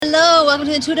welcome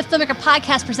to the Intuitive Filmmaker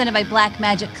Podcast presented by Black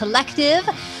Magic Collective.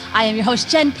 I am your host,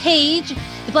 Jen Page.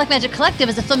 The Black Magic Collective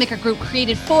is a filmmaker group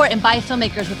created for and by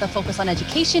filmmakers with a focus on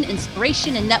education,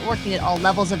 inspiration, and networking at all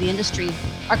levels of the industry.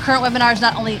 Our current webinars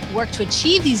not only work to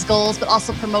achieve these goals, but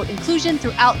also promote inclusion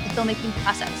throughout the filmmaking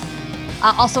process.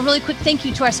 Also, really quick thank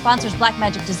you to our sponsors, Black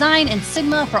Magic Design and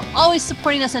Sigma, for always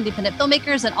supporting us independent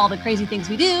filmmakers and all the crazy things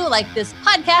we do, like this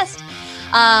podcast.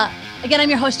 Again, I'm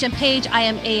your host, Jen Page. I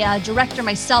am a director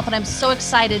myself, and I'm so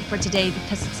excited for today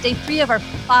because it's day 3 of our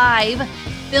 5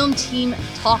 film team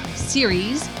talk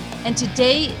series. And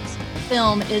today's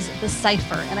film is The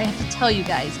Cipher. And I have to tell you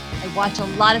guys, I watch a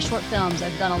lot of short films.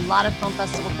 I've done a lot of film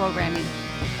festival programming,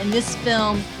 and this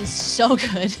film is so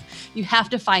good. You have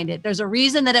to find it. There's a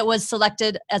reason that it was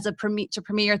selected as a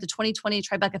premiere at the 2020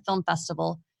 Tribeca Film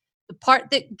Festival. The part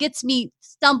that gets me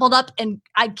stumbled up and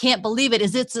I can't believe it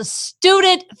is it's a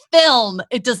student film.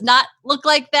 It does not look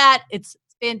like that. It's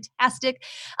fantastic.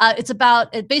 It's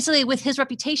about basically with his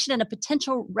reputation and a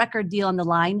potential record deal on the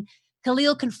line,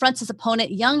 Khalil confronts his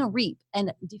opponent, Young Reap,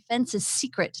 and defends his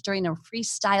secret during a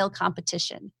freestyle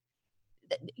competition.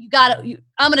 I'm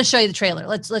going to show you the trailer.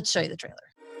 Let's show you the trailer.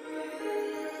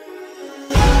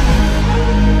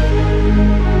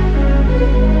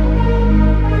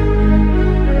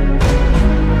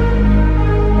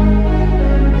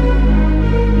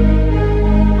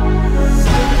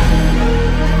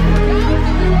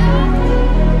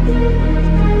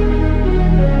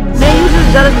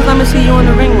 Jealous because I'm gonna see you in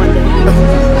the ring one day.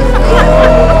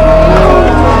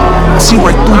 I see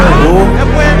right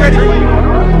through you,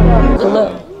 bro. Khalil,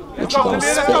 what you gonna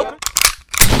spit?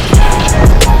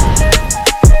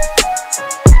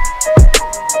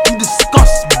 You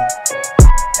disgust me.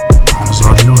 That's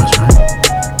already noticed, right?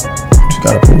 You just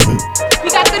gotta prove it. We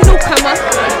got the newcomer,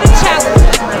 the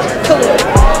challenger, Khalil.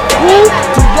 Who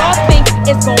do y'all think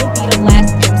is gonna be the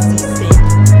last MC Sin?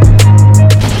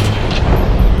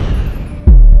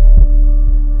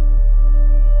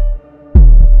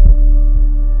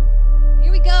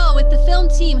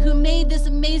 Team who made this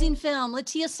amazing film.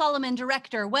 Latia Solomon,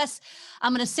 director. Wes,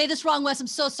 I'm going to say this wrong, Wes. I'm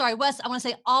so sorry. Wes, I want to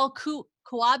say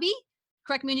Al-Kuwabi.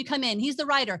 Correct me when you come in. He's the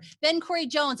writer. Ben Corey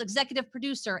Jones, executive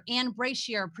producer. Ann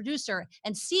Brashier, producer.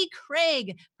 And C.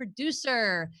 Craig,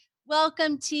 producer.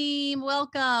 Welcome, team.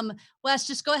 Welcome. Wes,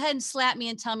 just go ahead and slap me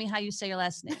and tell me how you say your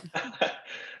last name.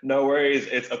 No worries.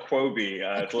 It's Akwobi.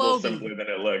 It's a little simpler than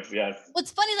it looks. Yes.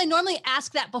 What's funny is I normally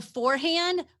ask that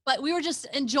beforehand, but we were just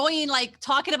enjoying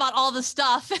talking about all the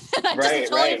stuff. And I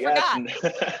just totally forgot.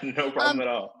 Yes. No problem at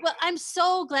all. Well, I'm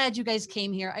so glad you guys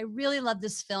came here. I really love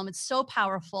this film. It's so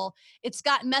powerful. It's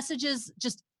got messages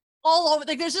just all over.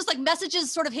 Like there's just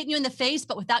messages sort of hitting you in the face,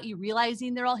 but without you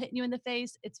realizing they're all hitting you in the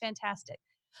face. It's fantastic.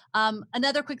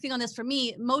 Another quick thing on this for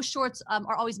me, most shorts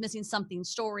are always missing something,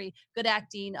 story, good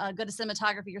acting, good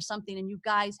cinematography or something, and you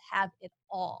guys have it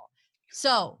all.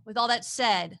 So with all that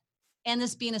said, and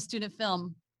this being a student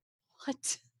film,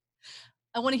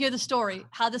 I want to hear the story,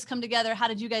 how this come together. How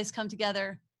did you guys come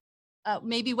together?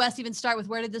 Maybe Wes, even start with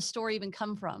where did this story even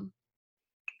come from?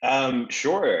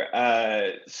 Sure.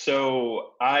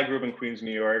 So I grew up in Queens,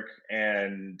 New York,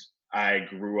 and I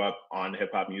grew up on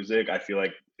hip hop music. I feel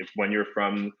like when you're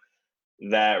from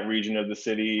that region of the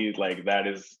city, that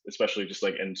is, especially just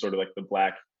in sort of the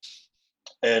Black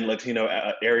and Latino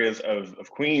areas of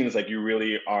Queens, you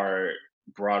really are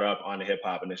brought up on hip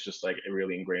hop, and it's just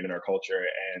really ingrained in our culture.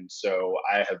 And so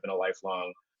I have been a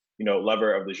lifelong,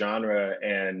 lover of the genre,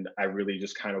 and I really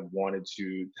just kind of wanted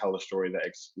to tell a story that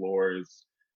explores,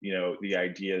 the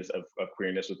ideas of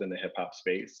queerness within the hip hop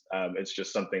space. It's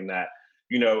just something that,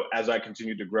 as I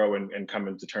continue to grow and come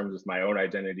into terms with my own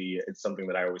identity, it's something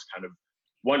that I always kind of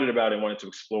wondered about and wanted to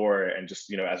explore. And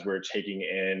just, as we're taking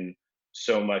in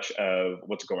so much of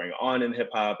what's going on in hip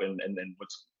hop and then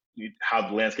how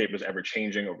the landscape is ever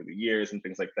changing over the years and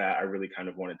things like that, I really kind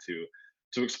of wanted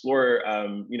to explore,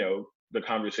 the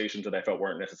conversations that I felt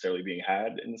weren't necessarily being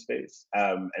had in the space.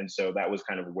 And so that was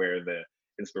kind of where the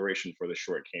inspiration for the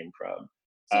short came from.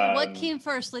 So what came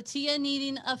first, Latia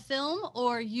needing a film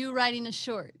or you writing a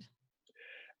short?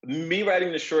 Me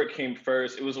writing the short came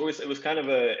first. It was an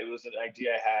idea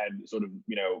I had sort of,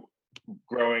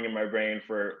 growing in my brain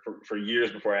for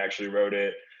years before I actually wrote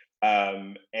it.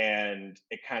 And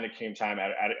it kind of came time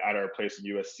at our place at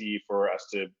USC for us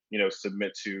to,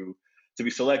 submit to be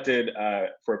selected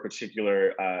for a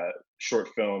particular short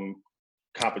film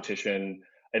competition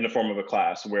in the form of a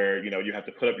class where, you have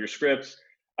to put up your scripts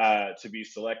to be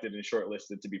selected and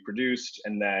shortlisted to be produced,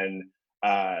 and then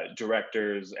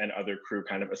directors and other crew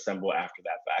kind of assemble after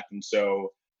that fact. And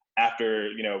so after,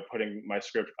 you know, putting my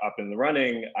script up in the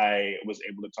running, I was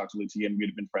able to talk to Latia, and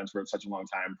we'd been friends for such a long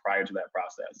time prior to that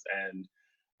process. And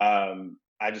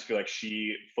I just feel like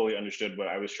she fully understood what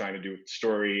I was trying to do with the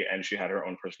story, and she had her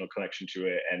own personal connection to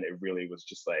it. And it really was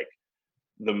just like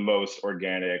the most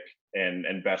organic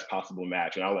and best possible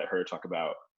match. And I'll let her talk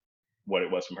about what it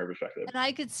was from her perspective. And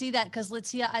I could see that because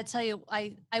Latia, I tell you,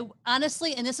 I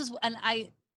honestly, and this is, and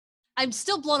I'm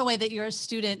still blown away that you're a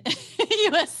student at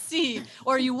USC,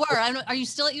 or you were. Are you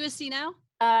still at USC now?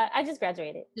 I just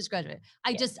graduated. Just graduated.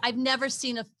 I've never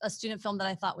seen a student film that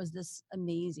I thought was this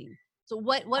amazing. So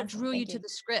what drew you to the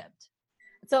script?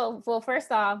 So, well,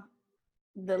 first off,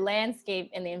 the landscape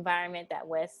and the environment that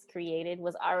Wes created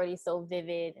was already so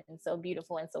vivid and so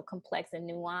beautiful and so complex and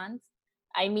nuanced.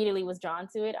 I immediately was drawn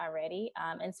to it already,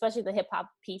 and especially the hip hop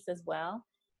piece as well.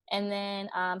 And then,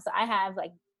 so I have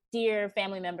like dear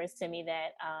family members to me that,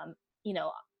 you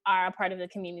know, are a part of the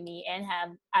community, and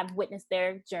I've witnessed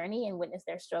their journey and witnessed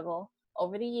their struggle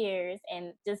over the years.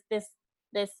 And just this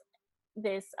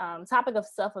topic of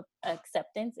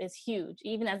self-acceptance is huge.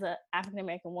 Even as an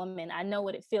African-American woman, I know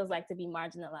what it feels like to be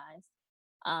marginalized.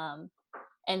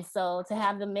 And so to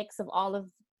have the mix of all of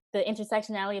the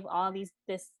intersectionality of all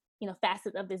this, you know,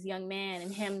 facets of this young man,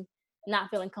 and him not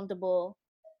feeling comfortable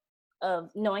of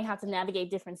knowing how to navigate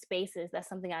different spaces, that's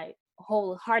something I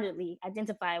wholeheartedly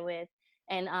identify with.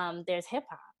 And there's hip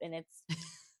hop, and it's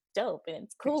dope, and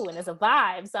it's cool, and it's a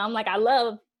vibe. So I'm like, I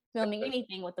love filming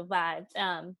anything with the vibe.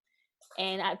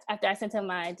 And after I sent him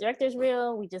my director's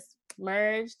reel, we just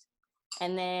merged.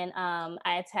 And then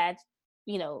I attached,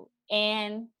 you know,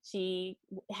 Anne, she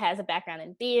has a background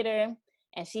in theater,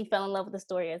 and she fell in love with the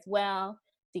story as well.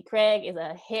 D. Craig is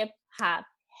a hip hop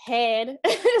head.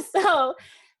 So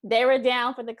they were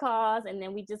down for the cause. And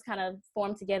then we just kind of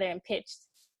formed together and pitched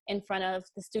in front of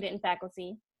the student and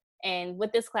faculty. And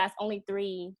with this class, only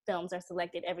 3 films are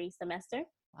selected every semester.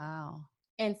 Wow.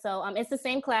 And so it's the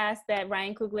same class that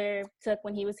Ryan Coogler took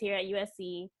when he was here at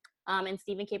USC, and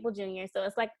Stephen Capel Jr. So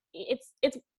it's like,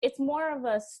 it's more of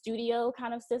a studio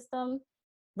kind of system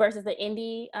versus the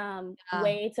indie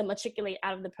way to matriculate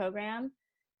out of the program,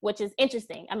 which is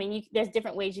interesting. I mean, there's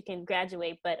different ways you can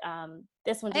graduate, but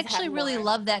this one I just actually really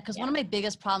love that, because yeah. one of my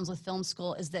biggest problems with film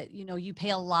school is that, you know, you pay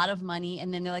a lot of money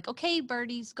and then they're like, okay,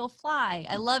 birdies, go fly.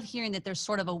 I love hearing that there's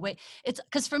sort of a way. It's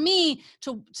because for me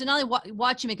to not only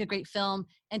watch you make a great film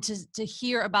and to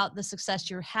hear about the success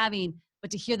you're having,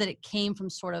 but to hear that it came from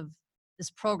sort of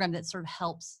this program that sort of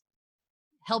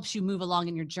helps you move along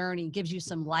in your journey, gives you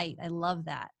some light. I love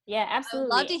that. Yeah,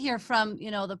 absolutely. I'd love to hear from, you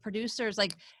know, the producers,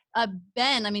 like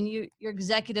Ben, I mean, you're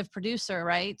executive producer,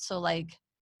 right? So like,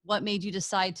 what made you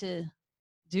decide to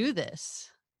do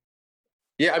this?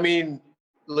 Yeah, I mean,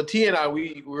 Latia and I,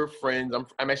 we're friends.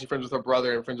 I'm actually friends with her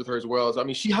brother and friends with her as well. So I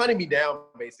mean, she hunted me down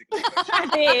basically. I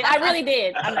did. I really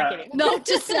did. I'm not kidding. Note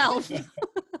to self.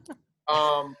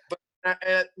 But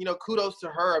you know, kudos to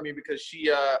her. I mean, because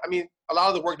she, I mean, a lot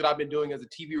of the work that I've been doing as a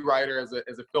TV writer, as a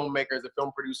filmmaker, as a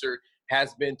film producer,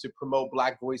 has been to promote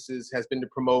Black voices, has been to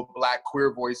promote Black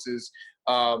queer voices.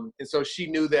 And so she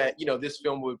knew that, you know, this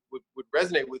film would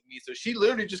resonate with me. So she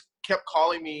literally just kept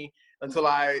calling me until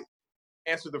I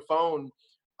answered the phone.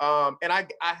 And I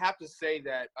have to say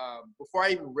that before I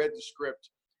even read the script,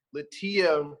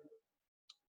 Latia,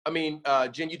 I mean,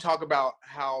 Jen, you talk about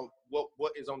how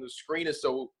what is on the screen is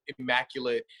so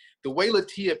immaculate. The way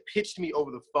Latia pitched me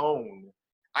over the phone,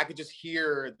 I could just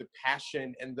hear the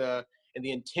passion and the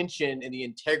intention and the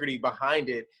integrity behind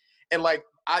it. And like,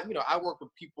 I work with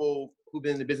people who've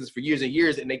been in the business for years and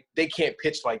years, and they can't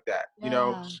pitch like that, you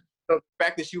know? So the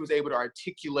fact that she was able to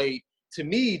articulate to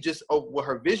me just what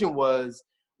her vision was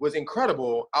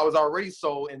incredible. I was already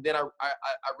sold, and then I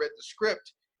read the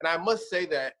script, and I must say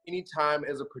that anytime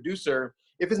as a producer,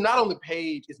 if it's not on the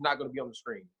page, it's not going to be on the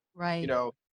screen. Right. You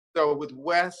know, so with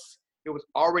Wes, it was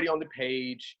already on the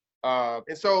page.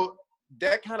 And so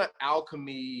that kind of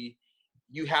alchemy,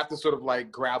 you have to sort of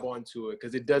like grab onto it,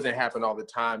 because it doesn't happen all the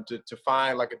time to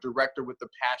find like a director with the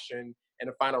passion and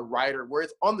to find a writer where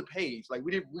it's on the page. Like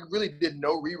we really did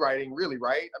no rewriting really,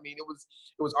 right? I mean, it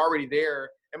was already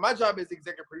there. And my job as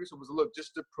executive producer was, look,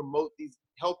 just to promote these,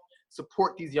 help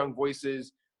support these young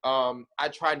voices. I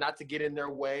tried not to get in their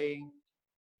way.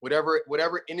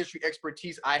 Whatever industry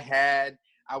expertise I had,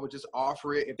 I would just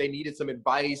offer it if they needed some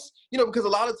advice, you know, because a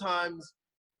lot of times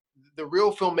the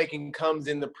real filmmaking comes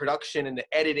in the production and the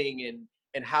editing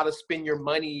and how to spend your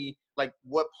money, like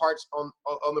what parts on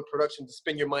the production to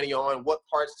spend your money on, what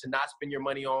parts to not spend your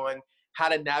money on, how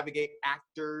to navigate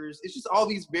actors. It's just all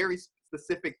these very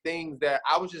specific things that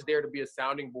I was just there to be a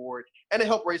sounding board and to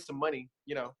help raise some money,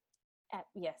 you know.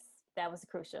 Yes, That was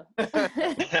crucial.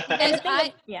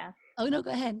 Yeah. Oh no, go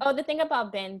ahead. Oh, the thing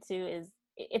about Ben too is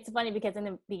it's funny because in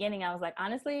the beginning I was like,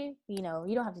 honestly, you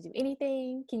don't have to do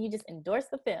anything. Can you just endorse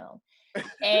the film?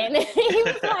 And he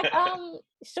was like,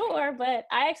 sure, but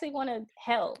I actually want to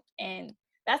help. And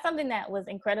that's something that was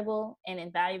incredible and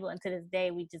invaluable. And to this day,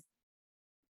 we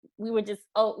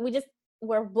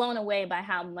were blown away by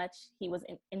how much he was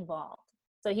involved.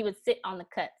 So he would sit on the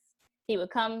cuts. He would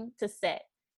come to set.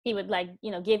 He would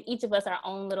give each of us our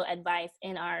own little advice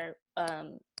in our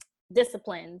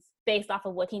disciplines based off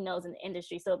of what he knows in the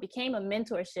industry. So it became a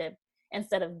mentorship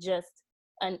instead of just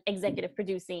an executive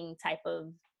producing type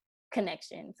of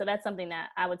connection. So that's something that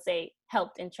I would say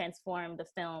helped and transformed the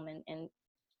film and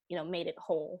made it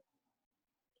whole.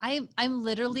 I'm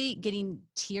literally getting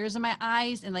tears in my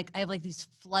eyes and I have these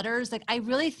flutters. I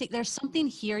really think there's something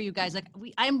here, you guys.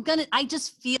 I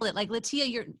just feel it.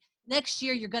 Latia, next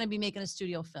year you're gonna be making a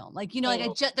studio film. I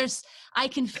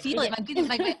can feel it. I'm getting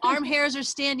my arm hairs are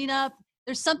standing up.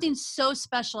 There's something so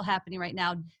special happening right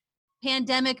now.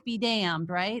 Pandemic be damned,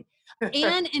 right?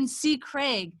 Anne and C.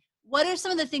 Craig, what are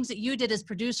some of the things that you did as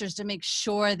producers to make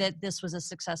sure that this was a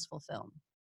successful film?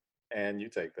 And you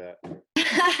take that.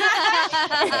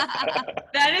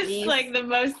 That is the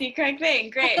most secret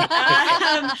thing. Great.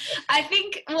 I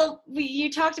think,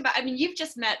 you talked about, you've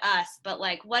just met us, but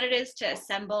what it is to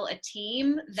assemble a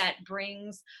team that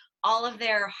brings all of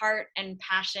their heart and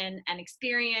passion and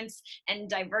experience and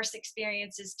diverse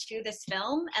experiences to this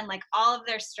film, and all of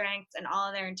their strengths and all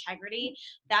of their integrity.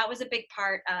 That was a big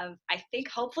part of, I think,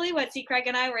 hopefully what C. Craig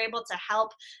and I were able to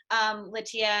help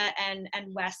Latia and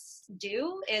Wes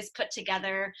do, is put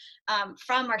together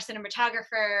from our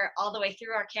cinematographer all the way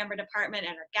through our camera department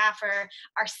and our gaffer,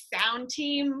 our sound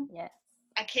team. Yes.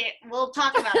 We'll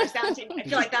talk about our sound team. I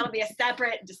feel like that'll be a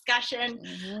separate discussion.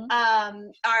 Mm-hmm.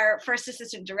 Our first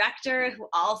assistant director, who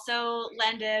also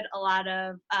lended a lot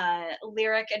of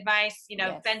lyric advice.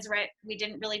 Yes. Ben's right. We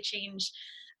didn't really change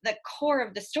the core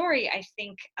of the story. I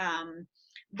think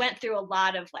went through a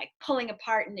lot of pulling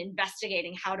apart and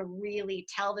investigating how to really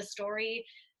tell the story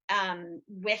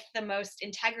with the most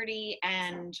integrity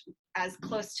and as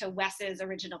close to Wes's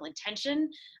original intention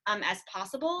as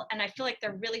possible. And I feel like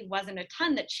there really wasn't a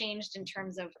ton that changed in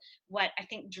terms of what I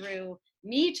think drew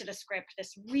me to the script,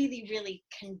 this really, really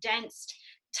condensed,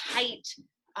 tight,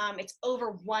 it's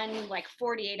over one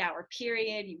 48-hour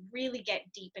period. You really get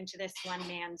deep into this one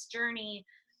man's journey.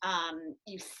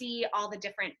 You see all the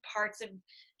different parts of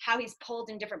how he's pulled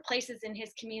in different places in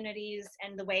his communities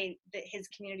and the way that his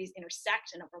communities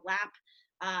intersect and overlap,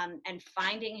 and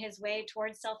finding his way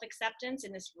towards self-acceptance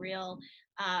in this real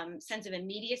sense of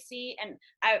immediacy. And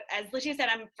as Latia said,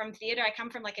 I'm from theater. I come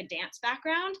from a dance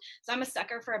background, so I'm a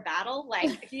sucker for a battle.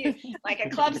 If you a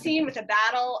club scene with a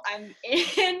battle, I'm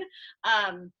in.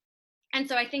 And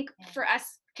so I think for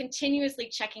us, continuously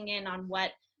checking in on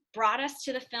what brought us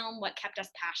to the film, what kept us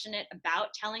passionate about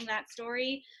telling that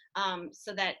story,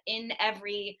 so that in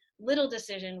every little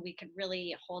decision we could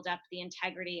really hold up the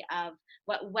integrity of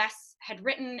what Wes had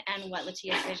written and what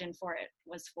Latia's vision for it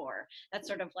was for. That's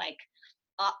sort of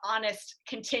honest,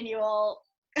 continual.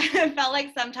 It felt like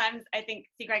sometimes I think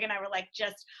C. Craig and I were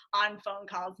just on phone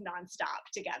calls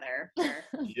nonstop together.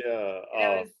 Yeah.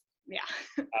 I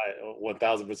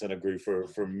 1000% agree.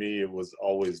 For me, it was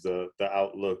always the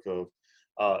outlook of,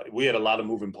 we had a lot of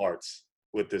moving parts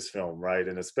with this film, right?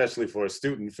 And especially for a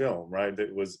student film, right?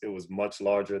 It was much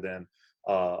larger than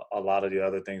a lot of the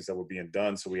other things that were being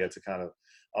done. So we had to kind of,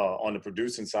 on the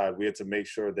producing side, we had to make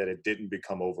sure that it didn't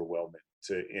become overwhelming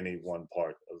to any one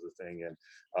part of the thing,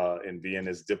 and being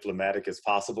as diplomatic as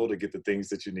possible to get the things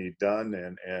that you need done,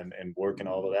 and working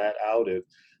all of that out.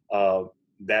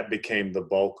 That became the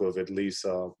bulk of at least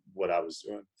what I was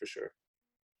doing, for sure.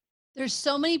 There's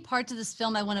so many parts of this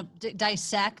film I want to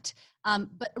dissect,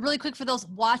 but really quick for those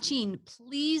watching,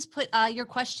 please put your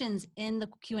questions in the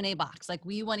Q&A box.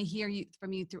 We want to hear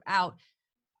from you throughout.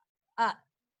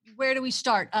 Where do we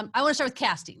start? I want to start with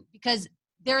casting, because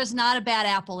there is not a bad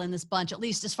apple in this bunch, at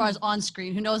least as far as on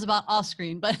screen. Who knows about off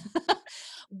screen? But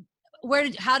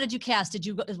how did you cast?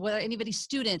 Were there anybody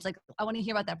students? I want to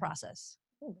hear about that process.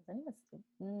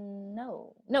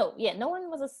 No one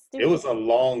was a student. It was a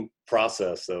long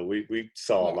process, so we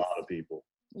saw a lot of people.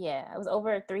 Yeah, it was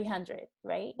over 300,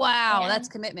 right? Wow, that's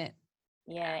commitment.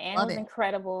 Yeah, Anne was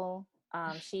incredible.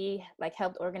 She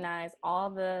helped organize all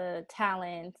the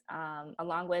talent,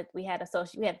 along with we had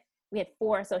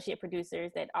 4 associate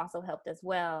producers that also helped as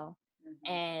well.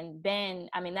 Mm-hmm. And Ben,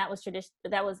 that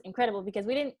was incredible, because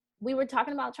we were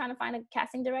talking about trying to find a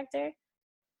casting director,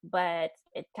 but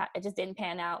it just didn't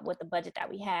pan out with the budget that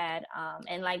we had.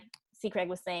 And C. Craig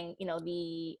was saying, you know,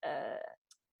 the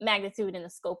magnitude and the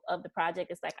scope of the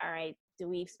project, it's like, all right, do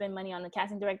we spend money on the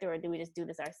casting director or do we just do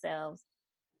this ourselves?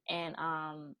 And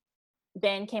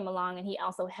Ben came along and he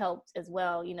also helped as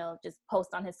well, you know, just post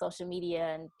on his social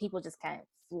media, and people just kind of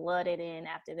flooded in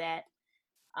after that.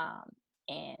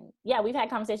 And yeah, we've had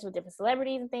conversations with different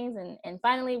celebrities and things, and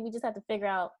finally we just have to figure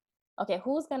out, okay,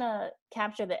 who's gonna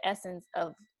capture the essence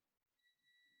of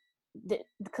the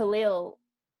Khalil,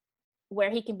 where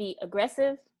he can be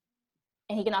aggressive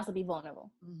and he can also be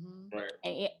vulnerable. Mm-hmm.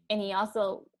 Right. And he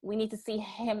also, we need to see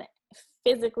him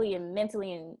physically and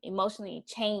mentally and emotionally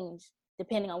change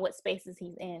depending on what spaces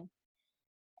he's in.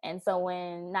 And so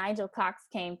when Nigel Cox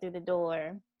came through the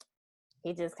door,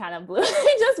 he just kind of blew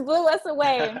us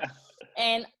away.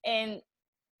 and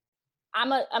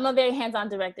I'm a very hands-on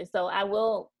director, so I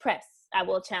will press, I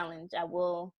will challenge, I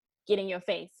will get in your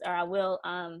face, or I will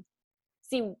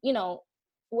see, you know,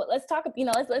 let's talk, you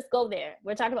know, let's go there.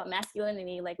 We're talking about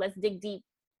masculinity, like let's dig deep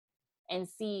and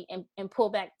see and pull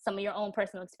back some of your own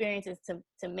personal experiences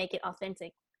to make it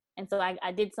authentic. And so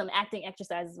I did some acting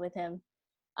exercises with him,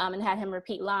 and had him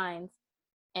repeat lines,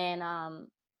 and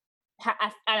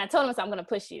I told him, so I'm going to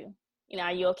push you. You know,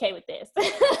 are you okay with this?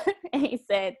 And he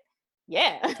said,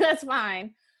 yeah, that's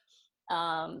fine.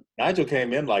 Nigel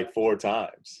came in like 4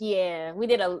 times. Yeah, we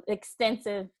did an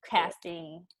extensive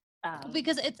casting.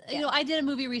 Because it's, you know, I did a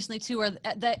movie recently too where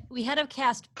that we had to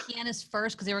cast pianists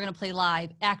first because they were going to play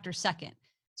live, actors second.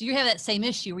 So you have that same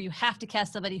issue where you have to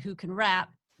cast somebody who can rap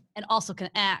and also can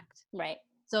act. Right.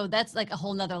 So that's like a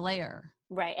whole nother layer.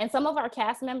 Right. And some of our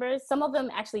cast members, some of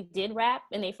them actually did rap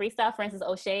and they freestyle. For instance,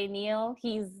 O'Shea Neal,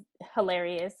 he's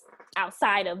hilarious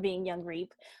outside of being Young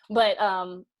Reap. But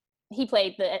he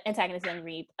played the antagonist Young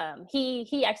Reap.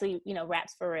 He actually, you know,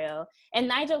 raps for real. And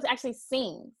Nigel actually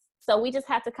sings. So we just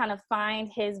have to kind of find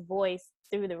his voice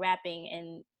through the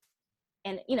rapping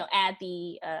and you know, add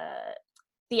the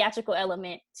theatrical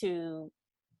element to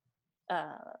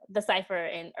the cypher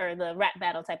or the rap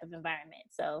battle type of environment.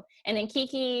 So, and then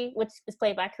Kiki, which is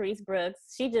played by Carice Brooks,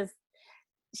 she's just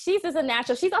a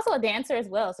natural. She's also a dancer as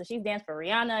well. So she's danced for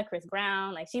Rihanna, Chris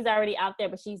Brown. Like she's already out there,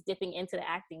 but she's dipping into the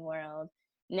acting world.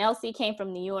 Nelsie came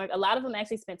from New York. A lot of them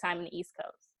actually spent time in the East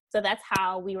Coast. So that's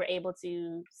how we were able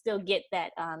to still get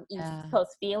that East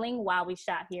Coast feeling while we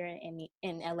shot here in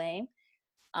LA.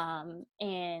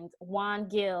 And Juan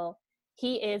Gill,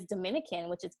 he is Dominican,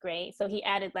 which is great. So he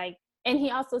added and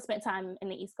he also spent time in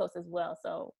the East Coast as well.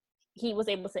 So he was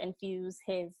able to infuse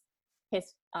his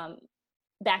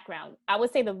background. I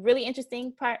would say the really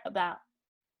interesting part about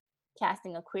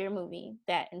casting a queer movie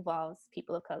that involves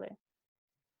people of color,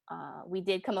 we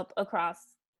did come up across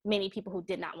many people who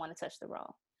did not want to touch the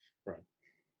role. Right.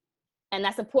 And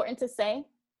that's important to say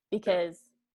because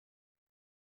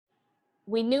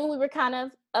we knew we were kind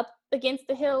of up against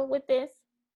the hill with this.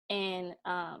 And,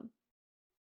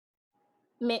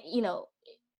 you know,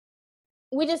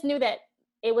 we just knew that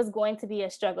it was going to be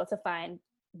a struggle to find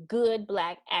good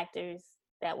Black actors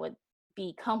that would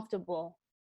be comfortable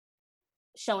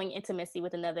showing intimacy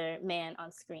with another man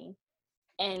on screen.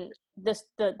 And that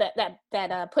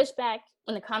pushback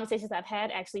and the conversations I've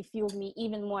had actually fueled me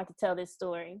even more to tell this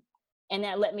story. And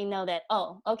that let me know that,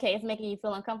 oh, okay, it's making you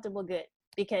feel uncomfortable, good.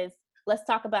 Because let's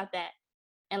talk about that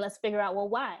and let's figure out, well,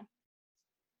 why?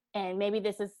 And maybe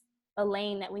this is a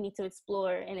lane that we need to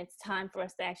explore, and it's time for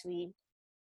us to actually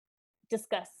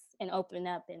discuss and open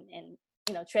up and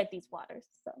you know, tread these waters.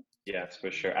 So yes,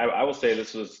 for sure. I will say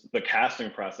the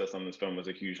casting process on this film was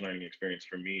a huge learning experience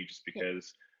for me, just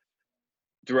because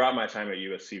throughout my time at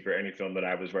USC, for any film that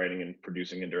I was writing and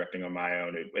producing and directing on my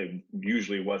own, it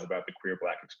usually was about the queer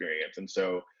Black experience. And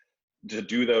so to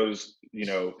do those, you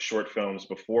know, short films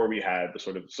before we had the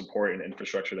sort of support and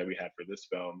infrastructure that we had for this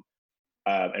film,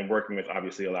 and working with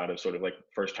obviously a lot of sort of like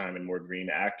first time and more green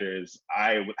actors,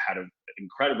 I had an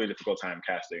incredibly difficult time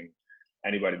casting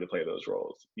anybody to play those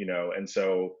roles, you know? And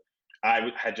so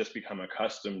I had just become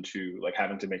accustomed to like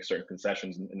having to make certain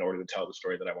concessions in order to tell the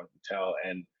story that I wanted to tell.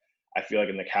 And I feel like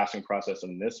in the casting process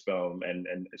in this film,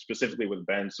 and specifically with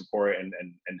Ben's support and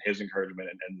his encouragement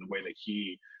and the way that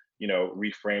he, you know,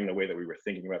 reframed the way that we were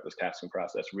thinking about this casting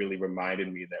process really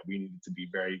reminded me that we needed to be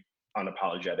very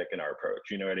unapologetic in our approach.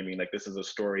 You know what I mean? Like, this is a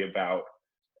story about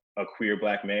a queer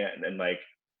Black man and like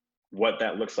what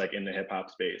that looks like in the hip hop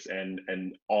space and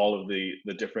all of the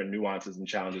different nuances and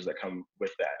challenges that come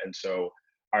with that. And so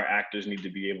our actors need to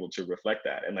be able to reflect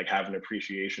that and like have an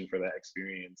appreciation for that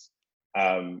experience,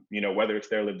 you know, whether it's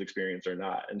their lived experience or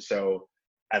not. And so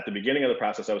at the beginning of the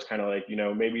process, I was kind of like, you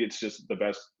know, maybe it's just the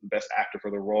best actor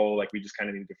for the role. Like, we just kind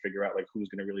of need to figure out like who's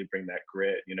going to really bring that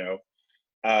grit, you know?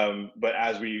 But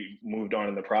as we moved on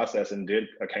in the process and did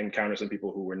encounter some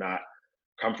people who were not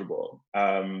comfortable,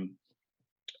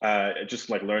 just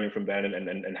like learning from Ben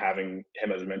and having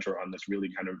him as a mentor on this really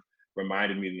kind of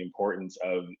reminded me the importance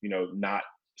of, you know, not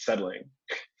settling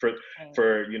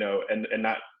for you know, and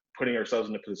not putting ourselves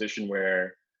in a position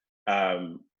where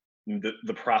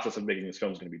the process of making this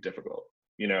film is going to be difficult,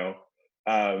 you know.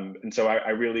 And so I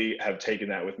really have taken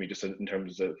that with me, just in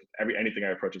terms of anything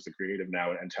I approach as a creative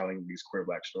now, and telling these queer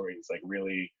Black stories, like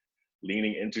really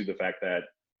leaning into the fact that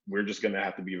we're just going to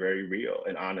have to be very real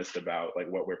and honest about like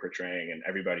what we're portraying, and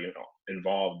everybody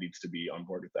involved needs to be on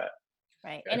board with that.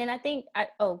 Right. And then I think I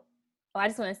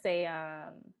just want to say,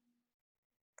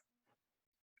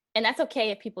 and that's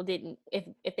okay if people didn't,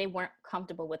 if they weren't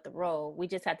comfortable with the role. We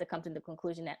just had to come to the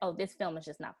conclusion that, oh, this film is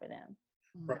just not for them.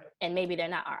 Right. And maybe they're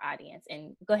not our audience.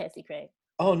 And go ahead, C. Craig.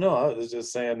 Oh no, I was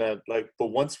just saying that, like, but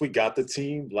once we got the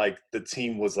team, like the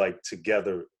team was like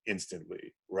together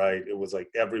instantly, right? It was like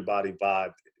everybody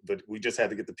vibed, but we just had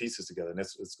to get the pieces together, and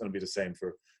it's going to be the same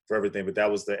for everything. But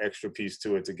that was the extra piece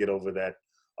to it, to get over that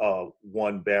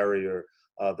one barrier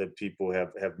that people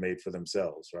have made for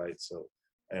themselves, right? So,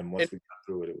 and once we got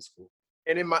through it, it was cool.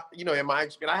 And in my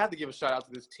experience, I have to give a shout out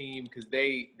to this team, because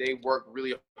they work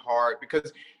really hard.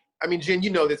 Because, I mean, Jen, you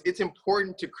know this, it's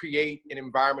important to create an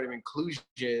environment of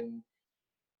inclusion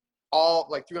all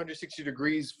like 360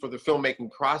 degrees for the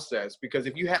filmmaking process. Because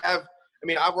if you have, I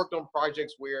mean, I've worked on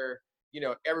projects where, you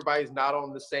know, everybody's not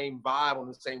on the same vibe, on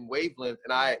the same wavelength.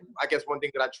 And I guess one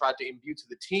thing that I tried to imbue to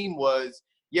the team was,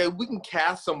 yeah, we can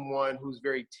cast someone who's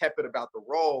very tepid about the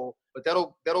role, but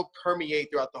that'll permeate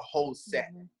throughout the whole set.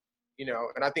 Mm-hmm. You know,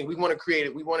 and I think we want to create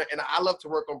it. And I love to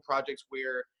work on projects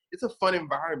where it's a fun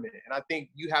environment. And I think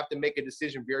you have to make a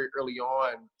decision very early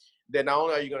on that not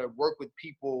only are you going to work with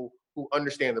people who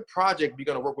understand the project, but you're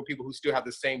going to work with people who still have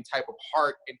the same type of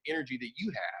heart and energy that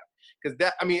you have. Because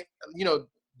that, I mean, you know,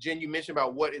 Jen, you mentioned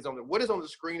about what is on the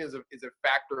screen is a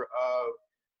factor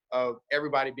of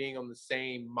everybody being on the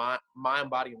same mind,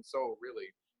 body, and soul, really.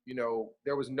 You know,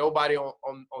 there was nobody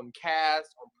on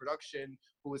cast, on production,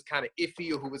 who was kind of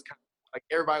iffy, or who was kind of like,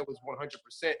 everybody was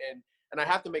 100%. And I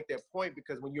have to make that point,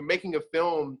 because when you're making a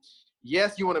film,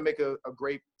 yes, you want to make a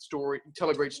great story, tell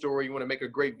a great story, you want to make a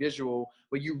great visual,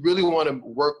 but you really want to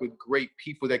work with great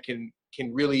people that can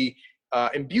really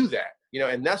imbue that, you know,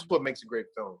 and that's what makes a great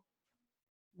film.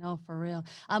 No, for real.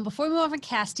 Before we move on from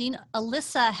casting,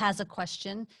 Alyssa has a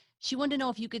question. She wanted to know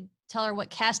if you could tell her what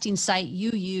casting site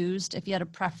you used, if you had a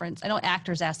preference. I know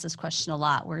actors ask this question a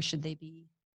lot. Where should they be?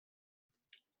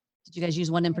 Did you guys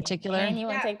use one in particular? And you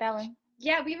want to take that one?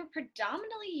 Yeah, we were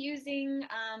predominantly using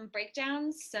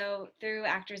breakdowns, so through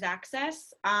Actors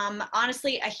Access.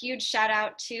 Honestly, a huge shout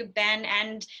out to Ben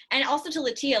and also to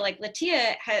Latia. Like,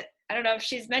 Latia had, I don't know if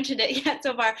she's mentioned it yet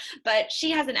so far, but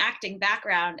she has an acting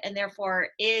background and therefore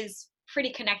is pretty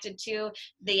connected to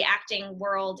the acting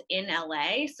world in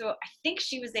LA. So I think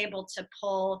she was able to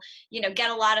pull, you know, get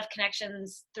a lot of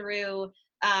connections through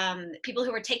people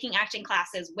who were taking acting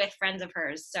classes with friends of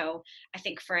hers. So I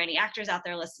think for any actors out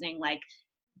there listening, like,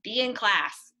 be in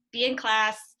class,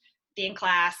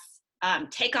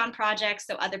 take on projects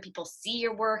so other people see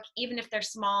your work, even if they're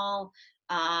small.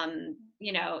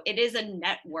 You know, it is a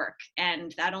network,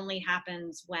 and that only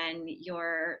happens when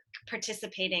you're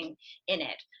participating in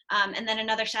it. And then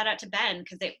another shout out to Ben,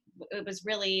 because it was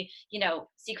really, you know,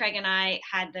 C. Craig and I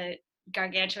had the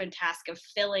gargantuan task of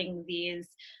filling these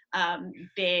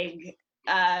big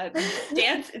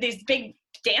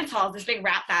dance halls, this big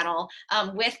rap battle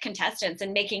with contestants,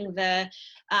 and making the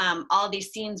all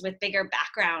these scenes with bigger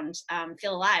background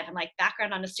feel alive. And like,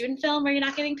 background on a student film where you're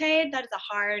not getting paid, that is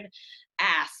a hard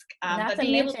ask. Not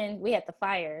to mention, we had the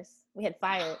fires. We had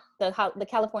fire. The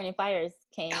California fires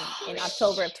came in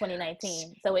October of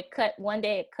 2019. So it cut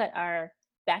our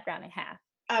background in half.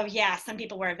 Oh yeah, some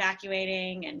people were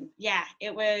evacuating, and yeah,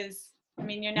 it was. I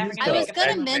mean, you're never. I was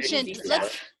going to mention.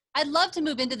 I'd love to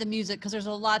move into the music, because there's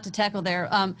a lot to tackle there.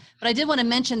 But I did want to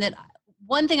mention that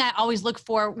one thing I always look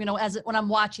for, you know, when I'm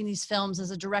watching these films as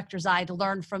a director's eye to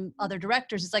learn from other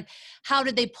directors, is like, how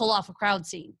did they pull off a crowd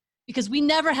scene? Because we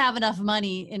never have enough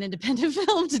money in independent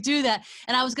film to do that.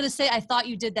 And I was going to say, I thought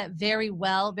you did that very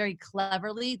well, very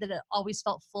cleverly, that it always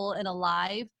felt full and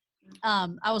alive.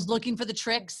 I was looking for the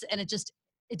tricks, and it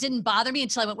didn't bother me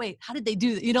until I went, wait, how did they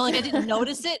do that? You know, like, I didn't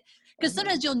notice it. Because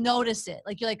sometimes you'll notice it.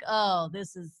 Like, you're like, oh,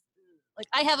 this is, like,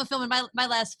 I have a film in my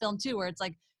last film too, where it's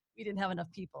like, we didn't have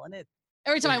enough people, and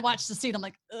Every time I watch the scene, I'm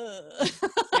like, ugh.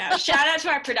 Yeah, shout out to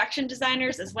our production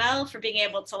designers as well for being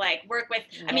able to like work with,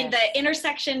 I mean, the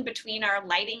intersection between our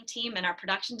lighting team and our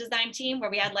production design team, where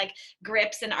we had like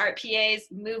grips and RPAs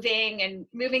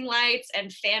moving lights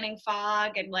and fanning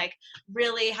fog and like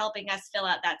really helping us fill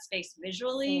out that space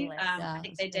visually. I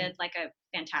think they did like a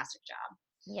fantastic job.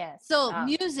 Yes. So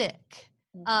music,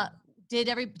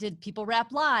 did people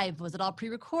rap live? Was it all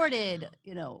pre-recorded?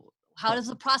 You know, how does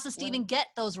the process to even get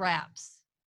those raps?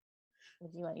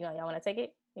 Y'all want to take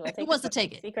it? Who wants to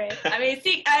take it? Craig? I mean,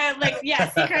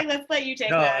 Craig, let's let you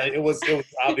take that. It was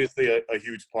obviously a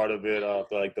huge part of it.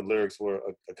 Like the lyrics were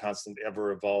a constant,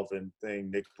 ever evolving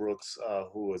thing. Nick Brooks,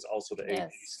 who was also the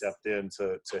AD, stepped in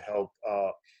to help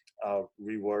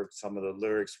rework some of the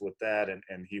lyrics with that,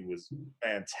 and he was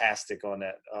fantastic on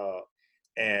that.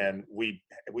 And we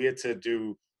had to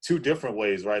do two different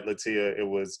ways, right, Latia? It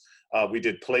was we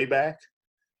did playback,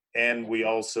 and we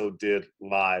also did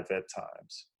live at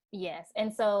times. Yes.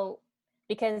 And so,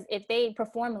 because if they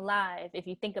perform live, if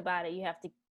you think about it, you have to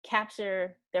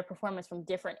capture their performance from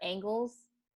different angles.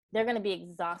 They're going to be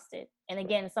exhausted. And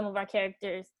again, some of our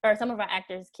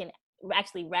actors can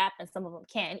actually rap and some of them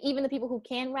can't. And even the people who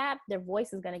can rap, their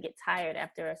voice is going to get tired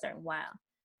after a certain while.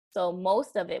 So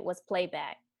most of it was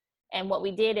playback. And what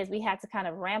we did is we had to kind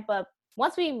of ramp up.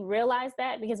 Once we realized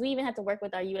that, because we even had to work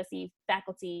with our USC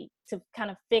faculty to kind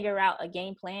of figure out a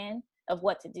game plan of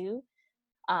what to do.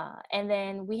 And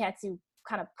then we had to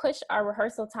kind of push our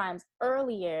rehearsal times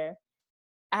earlier.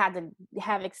 I had to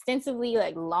have extensively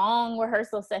like long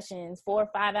rehearsal sessions, 4 or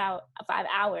 5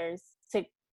 hours to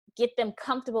get them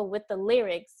comfortable with the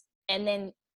lyrics and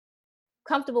then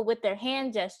comfortable with their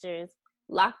hand gestures,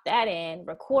 lock that in,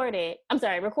 record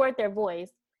their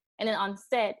voice. And then on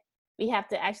set, we have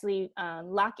to actually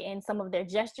lock in some of their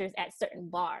gestures at certain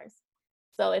bars.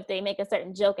 So if they make a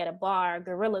certain joke at a bar,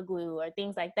 Gorilla Glue or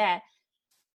things like that,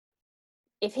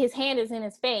 if his hand is in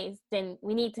his face, then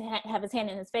we need to have his hand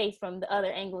in his face from the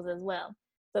other angles as well.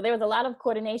 So there was a lot of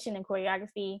coordination and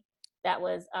choreography that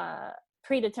was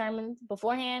predetermined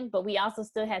beforehand, but we also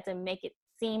still had to make it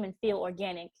seem and feel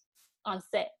organic on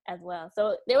set as well.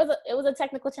 So it was a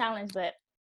technical challenge, but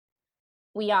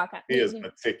we all He is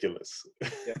meticulous.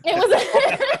 It was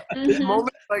It's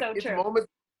moments like So it's true. moments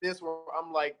like this where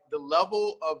I'm like, the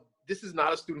level of this is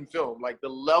not a student film. Like the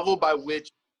level by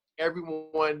which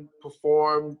everyone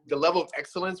performed, the level of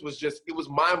excellence was it was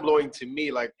mind-blowing to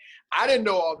me. Like I didn't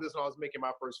know all this when I was making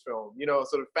my first film, you know.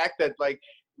 So the fact that like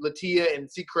Latia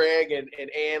and C. Craig and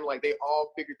Ann, like they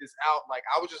all figured this out, like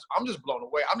I'm just blown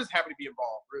away. I'm just happy to be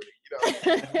involved, really,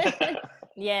 you know.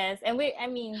 Yes, and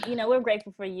we're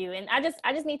grateful for you. And I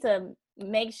just need to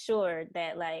make sure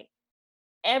that like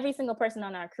every single person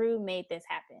on our crew made this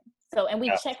happen. So, and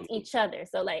we checked each other.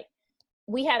 So like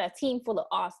we had a team full of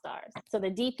all-stars. So the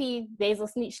DP, Basil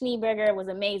Schneeberger, was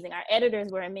amazing. Our editors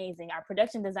were amazing. Our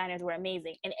production designers were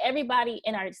amazing. And everybody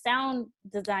in our sound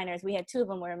designers, we had 2 of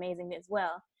them were amazing as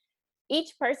well.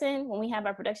 Each person, when we have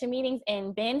our production meetings,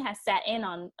 and Ben has sat in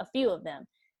on a few of them,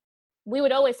 we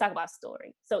would always talk about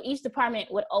story. So each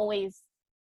department would always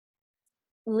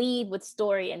lead with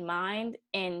story in mind,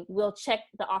 and we'll check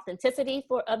the authenticity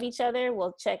of each other.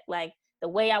 We'll check like the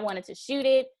way I wanted to shoot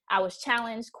it. I was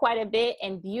challenged quite a bit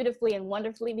and beautifully and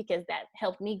wonderfully, because that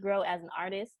helped me grow as an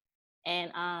artist.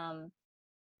 And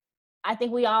I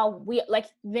think we like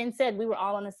Vin said, we were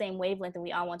all on the same wavelength, and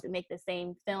we all wanted to make the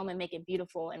same film and make it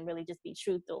beautiful and really just be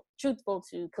truthful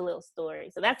to Khalil's story.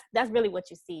 So that's really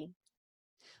what you see.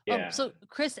 Yeah. So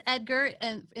Chris Edgar,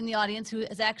 in the audience, who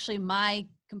is actually my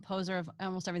composer of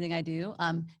almost everything I do,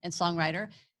 and songwriter,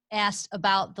 asked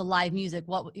about the live music.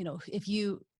 What, you know, if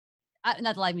you,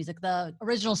 not the live music, the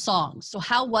original songs. So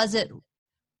how was it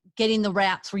getting the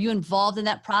raps? Were you involved in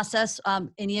that process?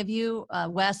 Any of you,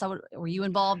 Wes, were you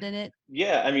involved in it?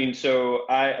 Yeah, I mean, so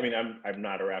I'm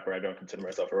not a rapper. I don't consider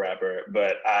myself a rapper,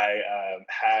 but I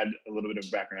had a little bit of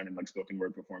background in like spoken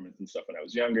word performance and stuff when I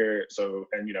was younger. So,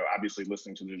 and you know, obviously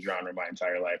listening to the genre my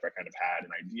entire life, I kind of had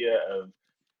an idea of,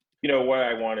 you know, what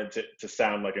I wanted to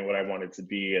sound like and what I wanted to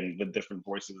be, and the different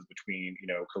voices between, you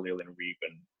know, Khalil and Reap.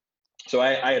 And so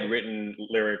I had written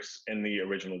lyrics in the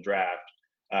original draft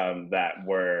that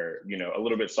were, you know, a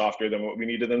little bit softer than what we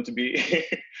needed them to be.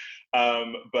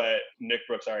 But Nick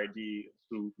Brooks, our AD,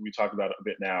 who we talked about a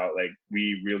bit now, like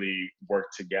we really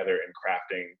worked together in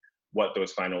crafting what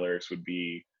those final lyrics would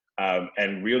be,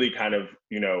 and really kind of,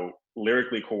 you know,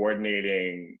 lyrically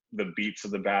coordinating the beats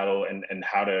of the battle and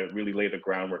how to really lay the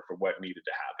groundwork for what needed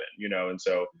to happen, you know. And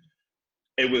so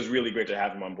it was really great to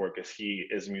have him on board, because he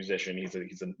is a musician, he's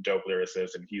a dope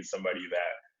lyricist, and he's somebody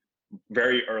that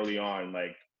very early on,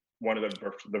 like, one of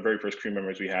the very first crew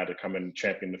members we had to come and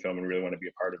champion the film and really want to be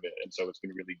a part of it. And so it's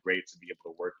been really great to be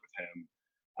able to work with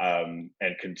him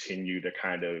and continue to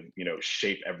kind of, you know,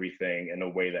 shape everything in a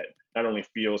way that not only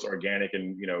feels organic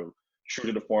and, you know, true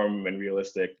to the form and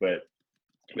realistic, but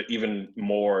even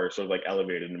more sort of like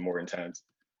elevated and more intense.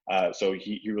 So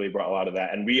he really brought a lot of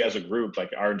that. And we as a group,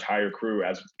 like our entire crew,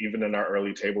 as even in our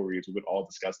early table reads, we would all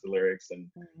discuss the lyrics and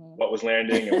what was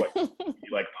landing and what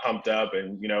like pumped up.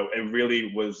 And, you know, it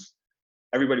really was,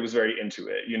 everybody was very into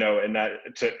it, you know, and that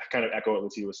to kind of echo what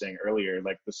Latia was saying earlier,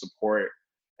 like the support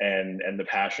and the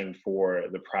passion for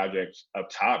the project up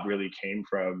top really came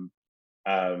from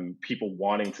people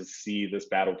wanting to see this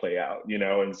battle play out, you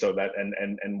know, and so that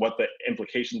and what the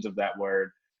implications of that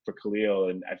were for Khalil,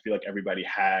 and I feel like everybody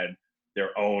had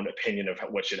their own opinion of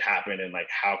what should happen and like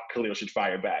how Khalil should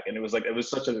fire back, and it was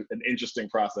such an interesting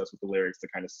process with the lyrics to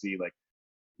kind of see like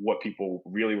what people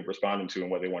really were responding to and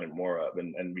what they wanted more of,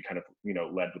 and we kind of, you know,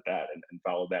 led with that and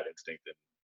followed that instinct.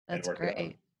 That's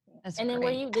great. That's and then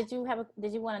great. did you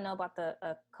want to know about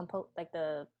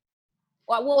the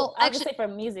Well, I would say for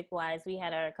music wise, we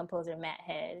had our composer Matt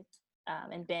Head,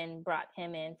 and Ben brought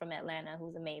him in from Atlanta,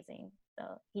 who's amazing.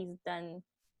 So he's done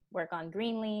work on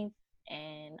Greenleaf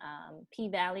and P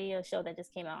Valley, a show that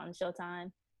just came out on Showtime.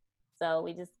 So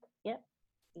we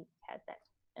had that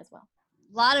as well.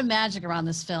 A lot of magic around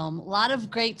this film, a lot of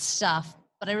great stuff,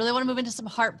 but I really want to move into some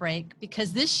heartbreak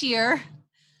because this year,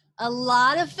 a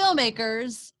lot of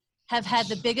filmmakers have had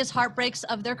the biggest heartbreaks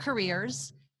of their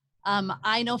careers.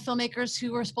 I know filmmakers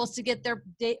who were supposed to get their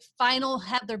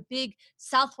have their big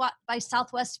South by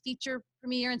Southwest feature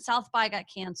premiere in South by got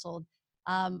canceled.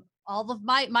 All of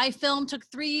my film took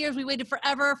 3 years. We waited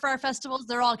forever for our festivals.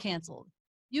 They're all canceled.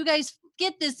 You guys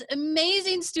get this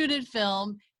amazing student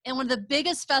film in one of the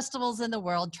biggest festivals in the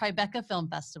world, Tribeca Film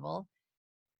Festival.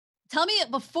 Tell me,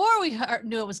 before we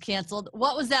knew it was canceled,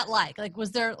 what was that like? Like, were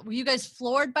you guys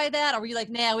floored by that? Or were you like,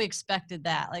 nah, we expected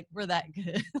that. Like, we're that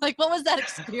good. Like, what was that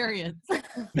experience?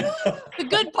 The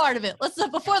good part of it.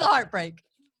 Before the heartbreak.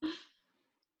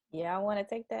 Yeah, I want to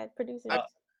take that, producer.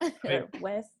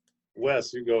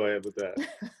 Wes, you go ahead with that.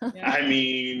 I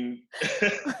mean,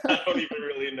 I don't even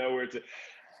really know where to.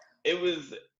 It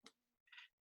was,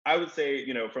 I would say,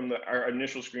 you know, from our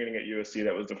initial screening at USC,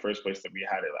 that was the first place that we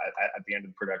had it at the end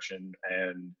of production.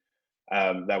 And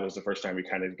that was the first time we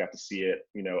kind of got to see it,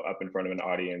 you know, up in front of an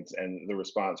audience. And the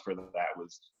response for that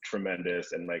was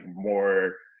tremendous and like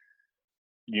more,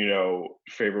 you know,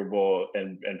 favorable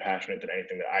and passionate than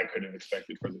anything that I could have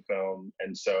expected for the film.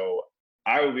 And so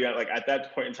I would be like, at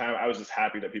that point in time, I was just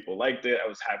happy that people liked it. I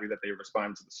was happy that they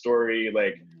responded to the story.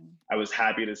 Like, I was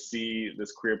happy to see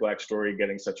this queer Black story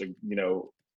getting such a, you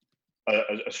know,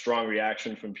 a strong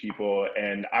reaction from people.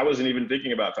 And I wasn't even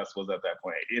thinking about festivals at that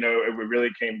point. You know, it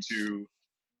really came to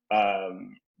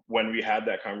when we had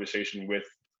that conversation with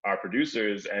our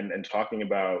producers and talking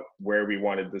about where we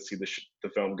wanted to see the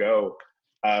film go.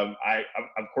 Of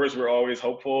course, we're always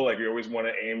hopeful. Like, we always want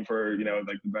to aim for, you know,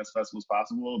 like the best festivals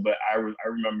possible. But I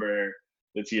remember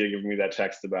Latia giving me that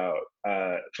text about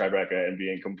Tribeca and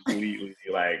being completely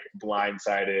like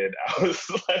blindsided. I was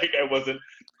like, I wasn't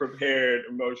prepared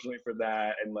emotionally for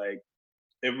that, and like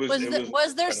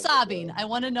was there sobbing? I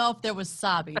want to know if there was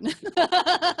sobbing.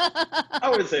 I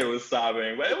wouldn't say it was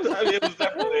sobbing, but it was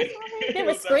definitely. They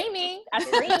were screaming. I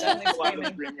screamed.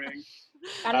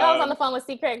 I know I was on the phone with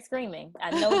C. Craig screaming.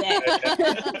 I know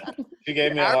that. She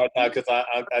gave me a hard time because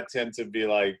I tend to be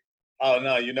like, oh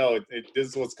no, you know, this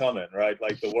is what's coming, right?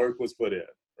 Like, the work was put in,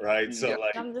 right? So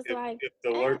like, I'm just if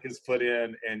the work is put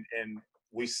in and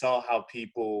we saw how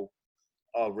people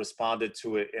responded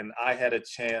to it, and I had a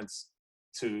chance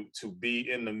to be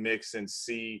in the mix and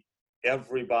see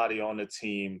everybody on the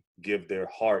team give their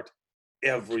heart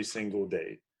every single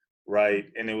day, right?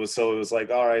 And it was like,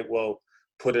 all right, well,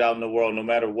 put it out in the world. No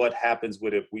matter what happens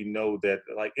with it, we know that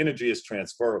like energy is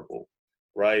transferable,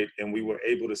 right? And we were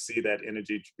able to see that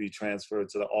energy be transferred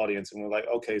to the audience, and we're like,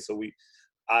 okay, so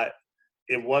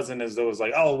it wasn't as though it was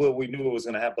like, oh, well, we knew it was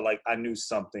going to happen. Like, I knew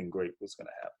something great was going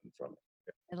to happen from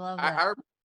it. I love that.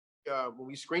 When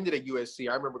we screened it at USC,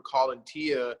 I remember calling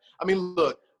Tia. I mean,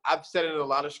 look, I've said it in a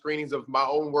lot of screenings of my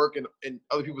own work and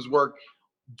other people's work.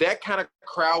 That kind of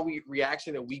crowd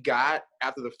reaction that we got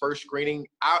after the first screening,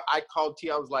 I called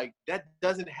Tia. I was like, that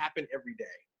doesn't happen every day.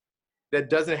 That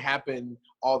doesn't happen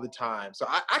all the time. So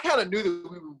I kind of knew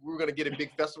that we were going to get a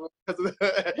big festival because of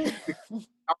the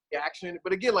reaction.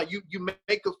 But again, like you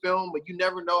make a film, but you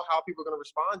never know how people are going to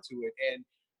respond to it. And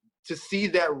to see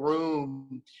that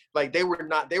room, like they were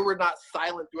not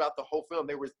silent throughout the whole film.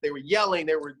 They were yelling,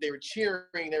 they were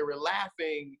cheering, they were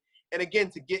laughing. and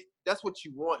again, that's what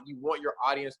you want. You want your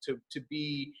audience to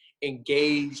be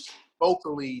engaged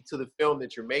vocally to the film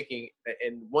that you're making.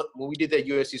 And when we did that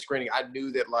USC screening, I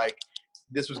knew that like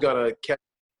this was gonna catch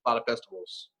a lot of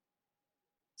festivals.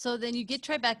 So then you get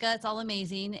Tribeca, it's all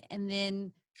amazing, and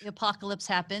then the apocalypse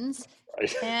happens,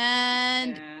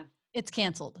 and it's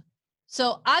canceled.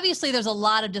 So obviously there's a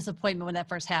lot of disappointment when that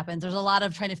first happens. There's a lot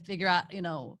of trying to figure out, you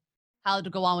know, how to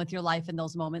go on with your life in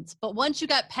those moments. But once you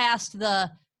got past the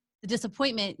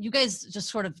disappointment, you guys just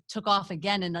sort of took off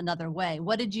again in another way.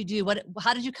 What did you do?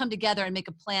 How did you come together and make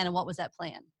a plan, and what was that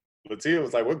plan? Latia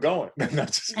was like, we're going. We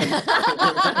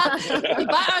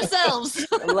by ourselves.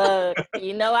 Look,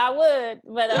 you know I would,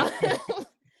 but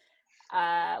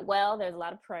well, there's a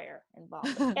lot of prayer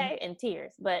involved, okay, and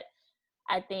tears. But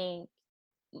I think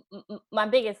my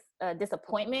biggest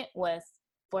disappointment was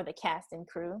for the cast and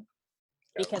crew,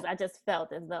 because I just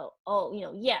felt as though, oh, you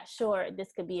know, yeah, sure,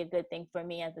 this could be a good thing for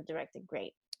me as a director,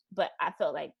 great. But I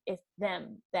felt like it's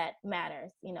them that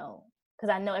matters, you know,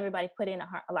 because I know everybody put in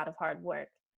a lot of hard work.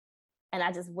 And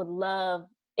I just would love,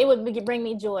 it would bring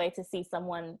me joy to see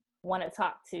someone want to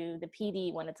talk to the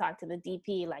PD, want to talk to the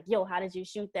DP, like, yo, how did you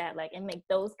shoot that? Like, and make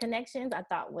those connections, I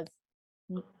thought was,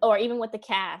 or even with the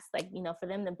cast, like, you know, for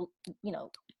them to, you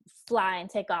know, fly and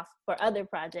take off for other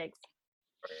projects.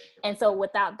 And so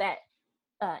without that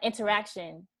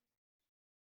interaction,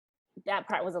 that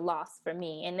part was a loss for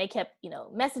me. And they kept, you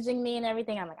know, messaging me and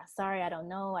everything. I'm like, I'm sorry, I don't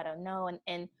know.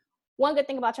 And one good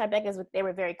thing about Tribeca is they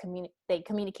were they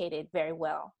communicated very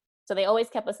well. So they always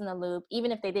kept us in the loop,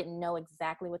 even if they didn't know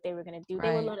exactly what they were going to do. Right.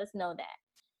 They would let us know that.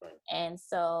 Right. And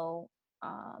so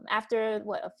after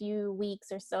a few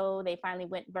weeks or so, they finally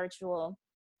went virtual.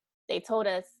 They told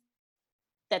us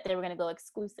that they were going to go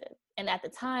exclusive. And at the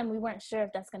time, we weren't sure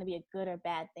if that's going to be a good or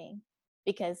bad thing,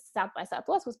 because South by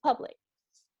Southwest was public,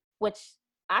 which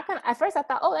at first I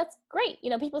thought, oh, that's great. You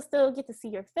know, people still get to see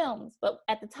your films. But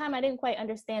at the time, I didn't quite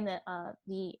understand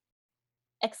the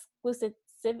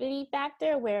exclusivity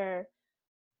factor, where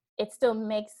it still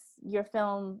makes your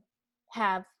film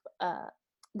have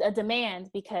a demand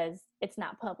because it's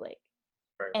not public.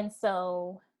 Right. And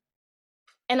so,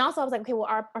 and also I was like, okay, well,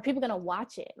 are people going to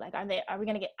watch it? Like, are we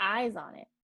going to get eyes on it?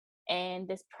 And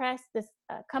this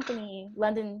company,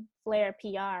 London Flair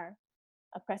PR,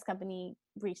 a press company,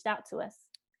 reached out to us.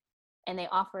 And they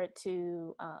offered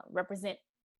to represent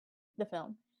the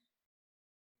film.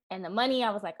 And the money, I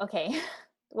was like, okay,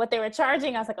 what they were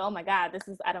charging, I was like, oh my God,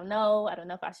 I don't know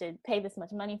if I should pay this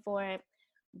much money for it.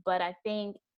 But I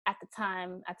think at the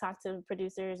time, I talked to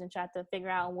producers and tried to figure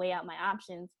out and weigh out my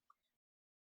options.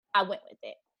 I went with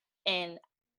it. And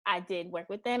I did work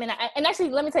with them. And actually,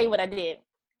 let me tell you what I did.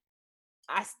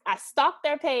 I stalked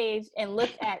their page and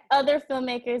looked at other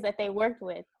filmmakers that they worked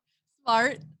with.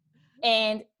 Smart.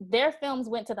 And their films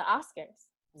went to the Oscars.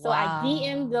 So wow. I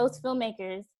DM'd those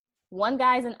filmmakers. One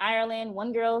guy's in Ireland,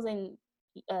 one girl's in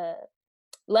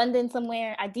London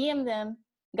somewhere. I DM'd them,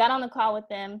 got on a call with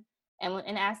them,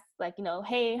 and asked, like, you know,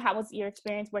 hey, how was your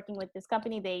experience working with this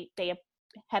company? They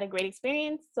had a great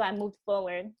experience, so I moved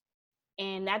forward.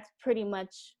 And that's pretty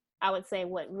much, I would say,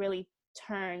 what really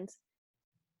turned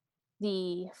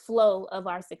the flow of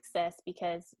our success,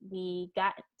 because we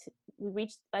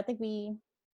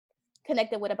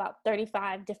connected with about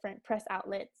 35 different press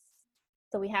outlets.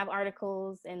 So we have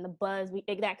articles and the buzz,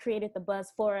 that created the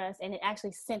buzz for us. And it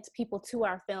actually sent people to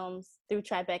our films through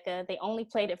Tribeca. They only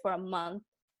played it for a month.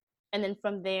 And then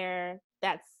from there,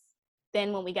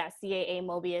 then when we got CAA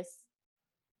Mobius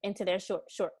into their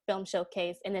short film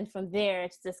showcase. And then from there,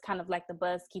 it's just kind of like the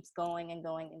buzz keeps going and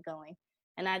going and going.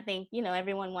 And I think, you know,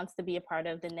 everyone wants to be a part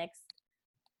of the next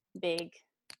big,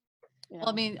 you know, well,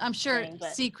 I mean, I'm sure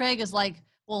C. Craig is like,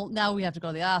 well, now we have to go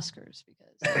to the Oscars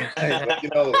because, you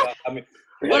know, I mean,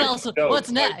 what else? You know,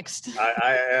 what's next?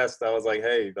 I asked, I was like,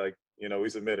 hey, like, you know, we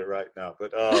submitted right now,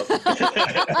 but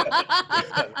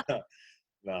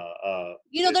no,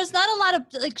 you know, there's not a lot of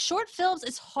like short films.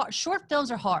 It's hard. Short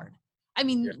films are hard. I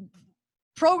mean, yeah.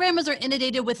 Programmers are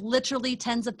inundated with literally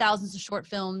tens of thousands of short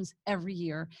films every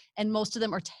year, and most of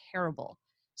them are terrible.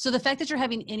 So the fact that you're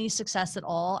having any success at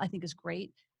all, I think is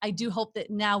great. I do hope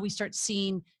that now we start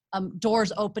seeing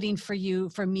doors opening for you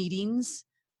for meetings.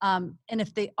 And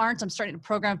if they aren't, I'm starting a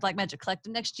program with Blackmagic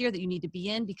Collective next year that you need to be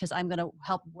in, because I'm going to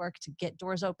help work to get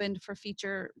doors opened for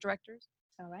feature directors.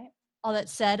 All right. All that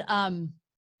said, I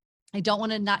don't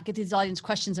want to not get these audience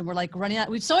questions and we're like running out.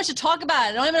 We have so much to talk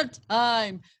about. I don't even have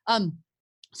time.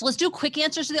 So let's do quick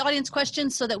answers to the audience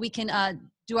questions so that we can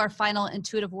do our final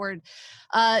intuitive word.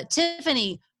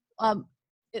 Tiffany,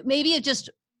 maybe if just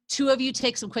two of you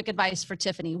take some quick advice for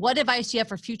Tiffany. What advice do you have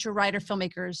for future writer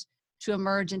filmmakers to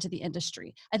emerge into the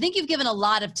industry? I think you've given a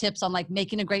lot of tips on like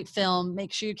making a great film,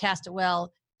 make sure you cast it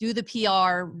well, do the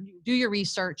PR, do your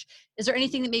research. Is there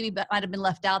anything that maybe might have been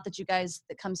left out that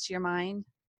that comes to your mind?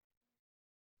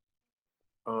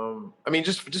 I mean,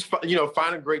 just you know,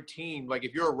 find a great team. Like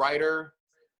if you're a writer,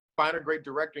 find a great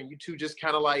director, and you two just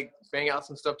kind of like bang out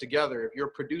some stuff together. If you're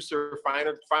a producer, find.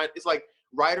 It's like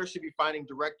writers should be finding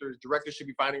directors, directors should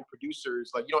be finding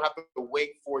producers. Like you don't have to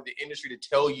wait for the industry to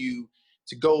tell you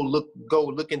to go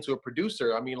look into a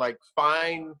producer. I mean, like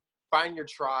find your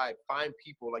tribe, find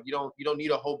people. Like you don't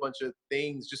need a whole bunch of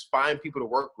things. Just find people to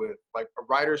work with. Like a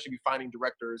writer should be finding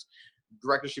directors,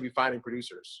 directors should be finding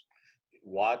producers.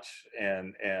 Watch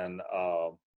and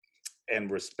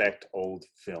respect old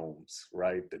films,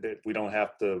 right? We don't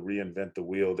have to reinvent the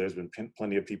wheel. There's been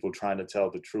plenty of people trying to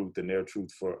tell the truth and their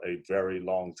truth for a very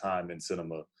long time in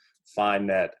cinema. Find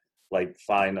that, like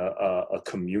find a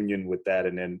communion with that,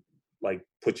 and then like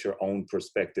put your own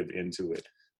perspective into it.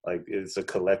 Like it's a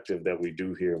collective that we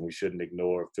do here, and we shouldn't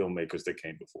ignore filmmakers that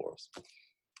came before us.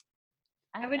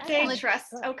 I would say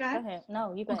trust. Oh, go ahead.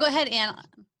 No, you go ahead. Go ahead, Anna.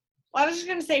 Well, I was just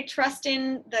going to say trust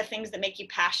in the things that make you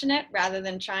passionate rather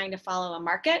than trying to follow a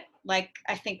market. Like,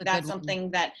 I think that's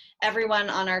something that everyone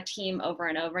on our team over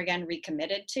and over again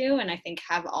recommitted to, and I think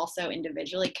have also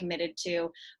individually committed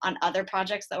to on other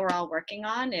projects that we're all working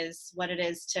on, is what it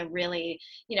is to really,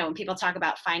 you know, when people talk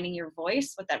about finding your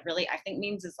voice, what that really, I think,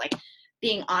 means is like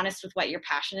being honest with what you're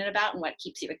passionate about and what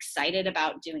keeps you excited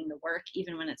about doing the work,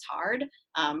 even when it's hard,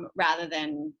 rather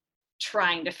than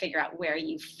trying to figure out where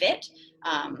you fit.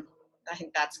 I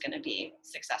think that's going to be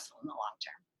successful in the long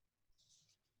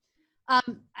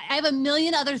term. I have a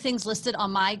million other things listed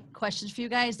on my questions for you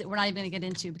guys that we're not even going to get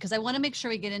into, because I want to make sure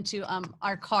we get into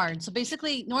our card. So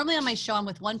basically, normally on my show, I'm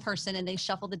with one person and they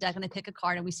shuffle the deck and they pick a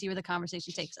card and we see where the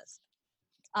conversation takes us.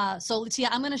 So Latia,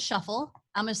 I'm going to shuffle.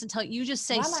 I'm going to tell you, just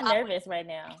say. Why am I nervous right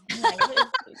now? I'm like,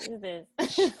 what is this?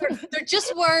 They're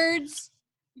just words.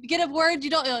 You get a word, you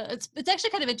don't. It's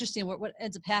actually kind of interesting what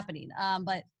ends up happening.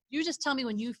 But you just tell me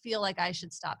when you feel like I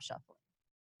should stop shuffling.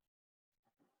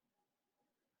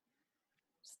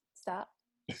 Stop.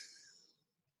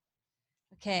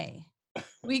 Okay.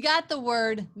 We got the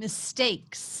word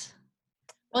mistakes.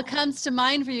 What comes to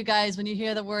mind for you guys when you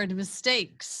hear the word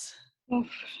mistakes?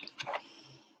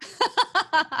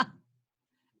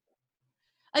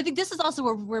 I think this is also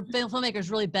where filmmakers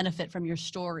really benefit from your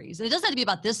stories. And it doesn't have to be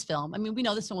about this film. I mean, we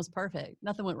know this film was perfect.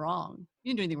 Nothing went wrong.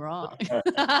 You didn't do anything wrong.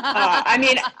 I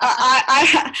mean,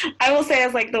 I will say,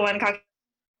 as like the one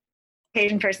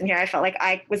Caucasian person here, I felt like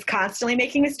I was constantly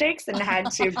making mistakes and had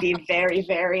to be very,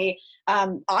 very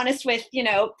honest with, you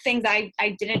know, things I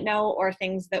didn't know or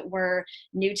things that were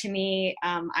new to me.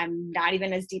 I'm not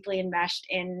even as deeply enmeshed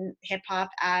in hip hop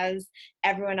as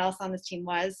everyone else on this team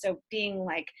was. So being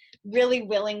like really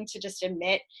willing to just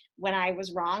admit when I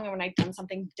was wrong or when I'd done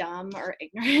something dumb or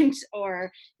ignorant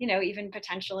or, you know, even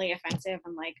potentially offensive,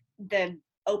 and like the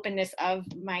openness of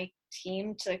my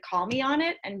team to call me on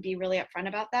it and be really upfront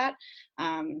about that.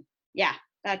 Yeah,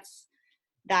 that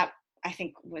I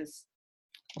think was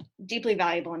deeply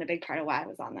valuable and a big part of why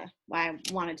I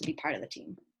wanted to be part of the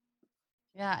team.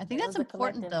 Yeah, I think that's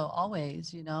important though,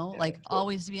 always, you know, like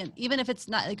always being, even if it's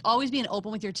not, like always being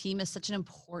open with your team is such an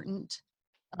important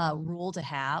rule to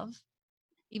have.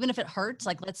 Even if it hurts,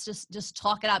 like let's just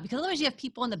talk it out, because otherwise you have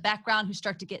people in the background who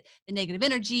start to get the negative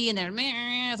energy and they're,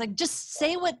 it's like, just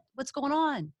say what's going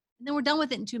on and then we're done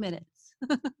with it in 2 minutes.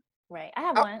 Right. I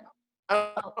have one.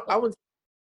 I wouldn't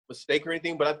mistake or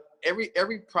anything, but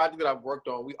every project that I've worked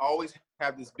on, we always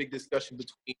have this big discussion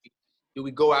between, do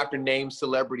we go after named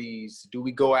celebrities? Do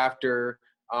we go after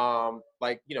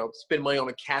like, you know, spend money on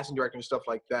a casting director and stuff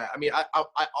like that? I mean, I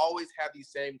always have these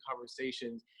same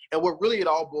conversations, and what really it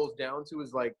all boils down to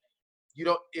is like, you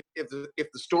don't, if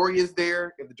the story is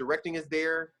there, if the directing is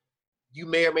there, you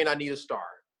may or may not need a star.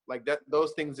 Like that,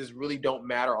 those things just really don't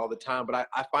matter all the time. But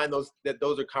I find those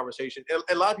are conversations, and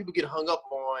a lot of people get hung up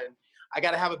on, I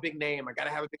got to have a big name, I got to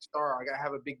have a big star, I got to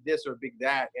have a big this or a big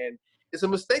that. And it's a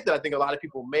mistake that I think a lot of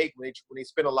people make when they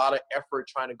spend a lot of effort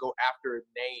trying to go after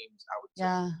names, I would say.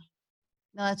 Yeah.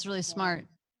 No, that's really smart.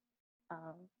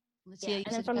 Yeah.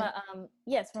 And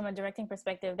then from a directing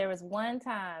perspective, there was one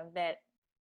time that,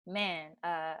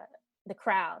 the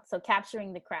crowd, so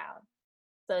capturing the crowd.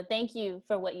 So thank you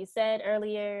for what you said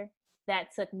earlier.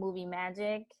 That took movie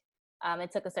magic.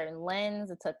 It took a certain lens,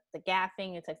 it took the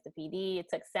gaffing, it took the PD, it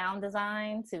took sound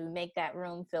design to make that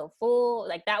room feel full.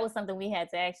 Like that was something we had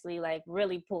to actually like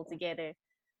really pull together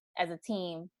as a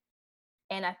team.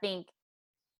 And I think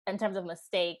in terms of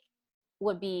mistake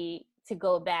would be to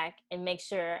go back and make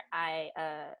sure I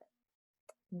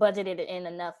budgeted in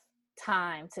enough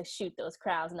time to shoot those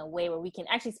crowds in a way where we can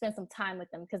actually spend some time with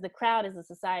them, because the crowd is a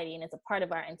society and it's a part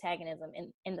of our antagonism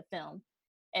in the film.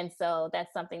 And so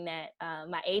that's something that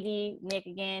my AD, Nick,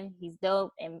 again, he's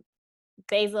dope, and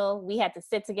Basil, we had to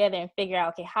sit together and figure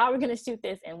out, okay, how are we going to shoot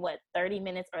this in 30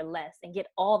 minutes or less and get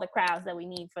all the crowds that we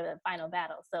need for the final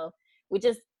battle. So we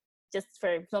just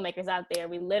for filmmakers out there,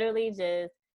 we literally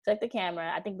just took the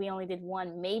camera. I think we only did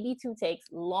 1, maybe 2 takes,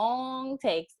 long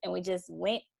takes, and we just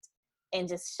went and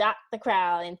just shot the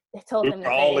crowd and told them to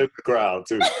all in the crowd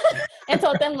too. and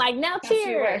told them, like, now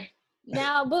cheer,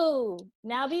 now boo,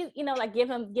 now be, like give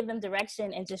them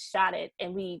direction, and just shot it.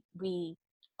 And we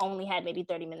only had maybe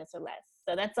 30 minutes or less.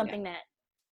 So that's something that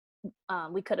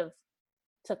we could have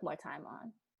took more time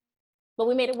on, but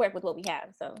we made it work with what we have.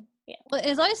 So yeah. Well,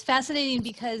 it's always fascinating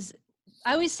because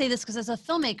I always say this because as a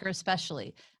filmmaker,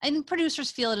 especially, I think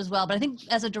producers feel it as well, but I think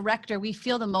as a director, we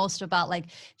feel the most about, like,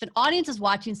 if an audience is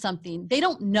watching something, they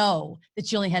don't know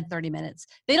that you only had 30 minutes.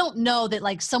 They don't know that,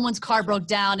 like, someone's car broke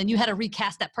down and you had to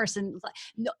recast that person.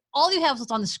 No, all you have is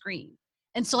what's on the screen.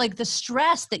 And so, like, the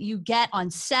stress that you get on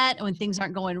set when things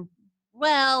aren't going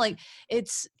well, like,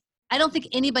 I don't think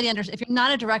anybody understands. If you're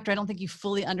not a director, I don't think you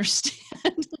fully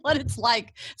understand what it's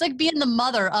like. It's like being the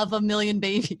mother of a million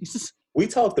babies. We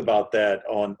talked about that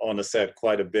on the set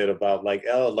quite a bit, about like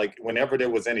whenever there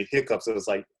was any hiccups, it was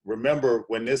like, remember,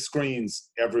 when this screens,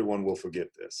 everyone will forget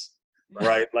this,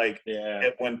 right? Like,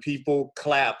 when people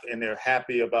clap and they're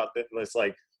happy about that, it's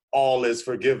like all is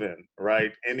forgiven,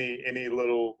 right? Any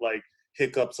little like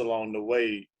hiccups along the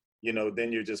way,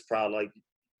 then you're just proud, like,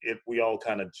 if we all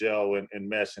kind of gel and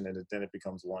mesh, and then it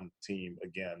becomes one team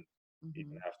again,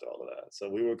 even after all of that. So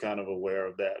we were kind of aware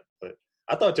of that, but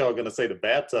I thought y'all were going to say the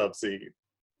bathtub scene.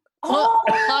 Oh,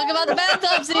 talk about the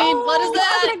bathtub scene. What is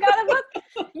that?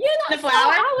 The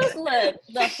flower.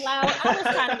 The flower. I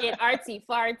was trying to get artsy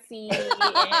fartsy.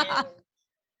 And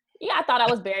I thought I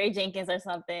was Barry Jenkins or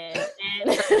something.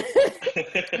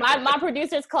 And my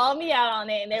producers called me out on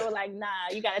it, and they were like, "Nah,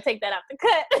 you got to take that out the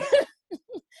cut."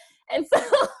 And so,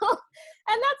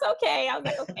 and that's okay. I was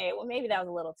like, okay, well, maybe that was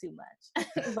a little too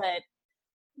much,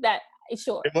 but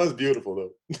sure. It was beautiful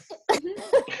though.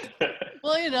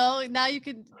 Well, now you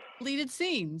can deleted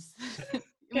scenes.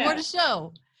 More to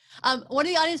show. One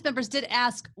of the audience members did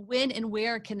ask, when and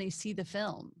where can they see the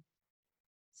film?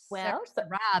 Well,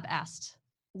 Rob asked.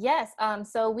 Yes.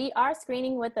 So we are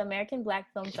screening with the American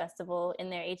Black Film Festival in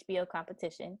their HBO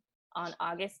competition on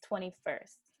August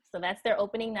 21st. So that's their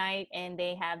opening night, and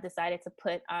they have decided to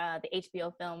put the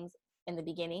HBO films in the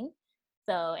beginning.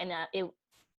 So, and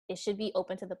it should be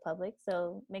open to the public.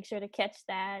 So make sure to catch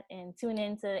that and tune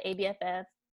in to ABFF.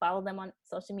 Follow them on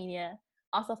social media.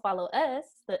 Also follow us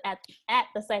at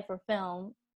the Cypher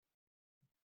Film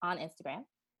on Instagram.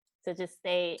 So just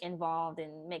stay involved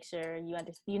and make sure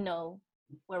you know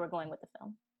where we're going with the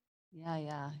film.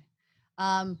 Yeah.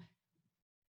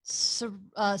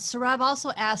 Sarab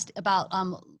also asked about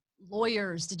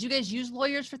lawyers. Did you guys use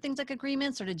lawyers for things like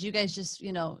agreements, or did you guys just,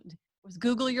 was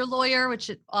Google your lawyer, which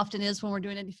it often is when we're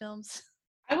doing indie films?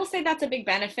 I will say that's a big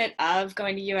benefit of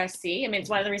going to USC. I mean, it's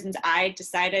one of the reasons I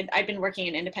decided. I'd been working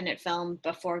in independent film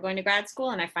before going to grad school,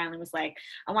 and I finally was like,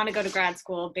 I want to go to grad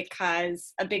school,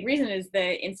 because a big reason is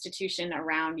the institution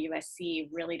around USC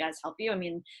really does help you. I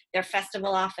mean, their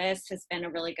festival office has been a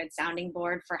really good sounding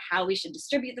board for how we should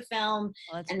distribute the film.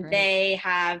 And great. They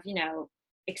have,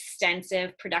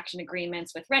 extensive production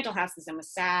agreements with rental houses and with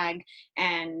SAG,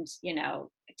 and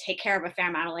take care of a fair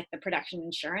amount of like the production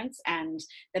insurance and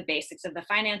the basics of the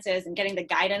finances, and getting the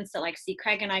guidance that like C.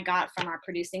 Craig and I got from our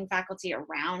producing faculty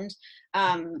around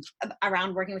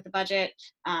working with the budget.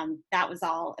 That was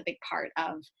all a big part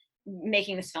of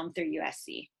making this film through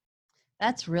USC.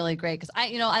 That's really great, because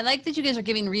I like that you guys are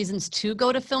giving reasons to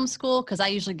go to film school, because I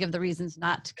usually give the reasons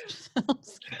not to go to film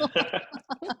school.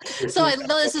 So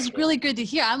this is really good to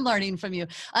hear. I'm learning from you.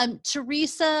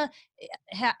 Teresa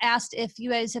asked if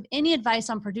you guys have any advice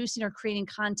on producing or creating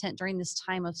content during this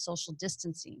time of social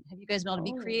distancing. Have you guys been able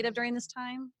to be creative during this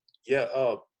time? Yeah,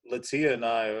 Latia and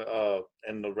I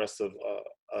and the rest of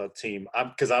team,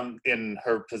 because I'm in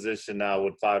her position now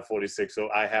with 546, so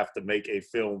I have to make a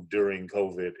film during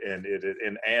COVID,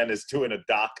 and Anne is doing a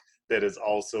doc that is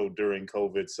also during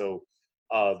COVID. So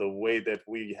the way that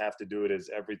we have to do it is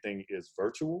everything is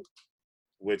virtual,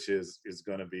 which is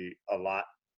going to be a lot,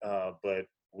 but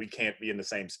we can't be in the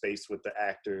same space with the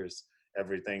actors.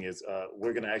 Everything is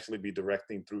we're going to actually be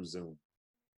directing through Zoom.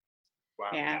 Wow.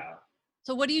 Yeah.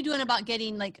 So what are you doing about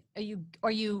getting,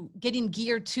 are you getting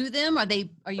gear to them?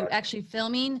 Are you actually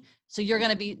filming? So you're going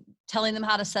to be telling them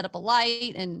how to set up a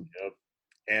light and. Yep.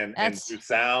 and do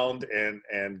sound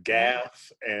and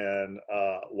gaff and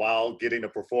while getting a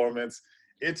performance.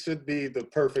 It should be the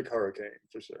perfect hurricane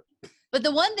for sure. But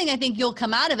the one thing I think you'll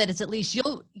come out of it is at least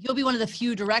you'll be one of the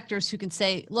few directors who can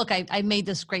say, look, I made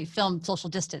this great film, Social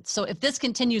Distance. So if this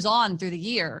continues on through the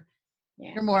year,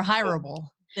 you're more hireable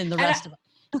than the rest of us.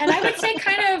 And I would say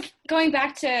kind of going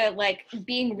back to like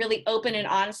being really open and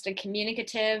honest and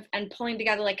communicative and pulling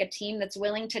together like a team that's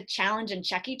willing to challenge and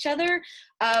check each other.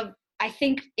 I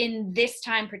think in this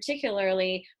time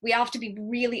particularly, we all have to be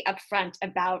really upfront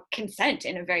about consent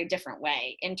in a very different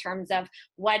way in terms of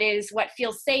what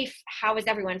feels safe, how is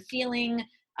everyone feeling,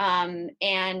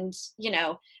 and you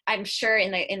know, I'm sure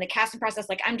in the casting process,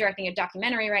 like I'm directing a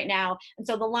documentary right now, and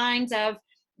so the lines of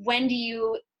when do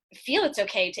you feel it's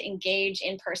okay to engage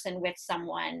in person with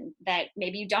someone that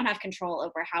maybe you don't have control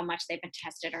over how much they've been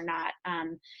tested or not.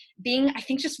 Being, I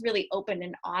think, just really open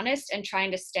and honest and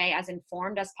trying to stay as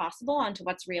informed as possible onto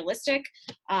what's realistic,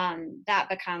 that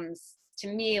becomes, to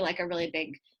me, like a really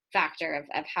big factor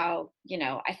of how, you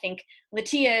know, I think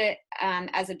Latia,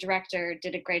 as a director,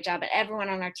 did a great job, but everyone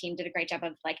on our team did a great job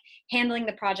of like handling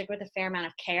the project with a fair amount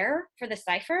of care for the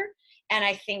Cypher. And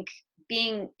I think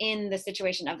being in the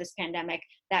situation of this pandemic,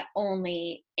 that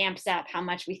only amps up how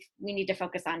much we need to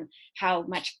focus on how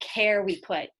much care we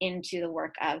put into the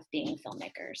work of being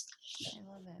filmmakers. I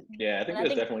love it. Yeah, I think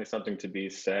there's definitely something to be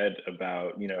said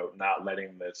about, you know, not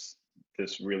letting this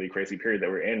really crazy period that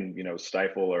we're in, you know,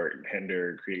 stifle or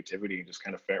hinder creativity and just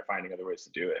kind of finding other ways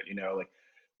to do it. You know, like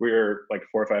we're like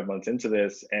 4 or 5 months into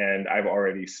this, and I've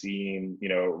already seen, you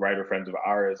know, writer friends of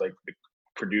ours like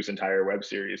produce entire web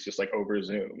series just like over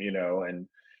Zoom, you know, and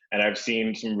I've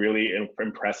seen some really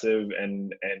impressive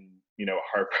and you know,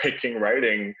 heartbreaking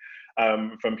writing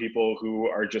from people who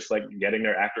are just like getting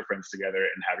their actor friends together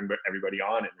and having everybody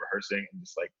on and rehearsing and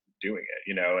just like doing it,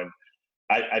 you know. And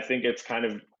I think it's kind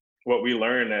of what we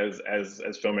learn as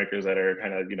filmmakers that are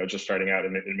kind of, you know, just starting out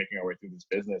and making our way through this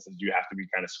business is you have to be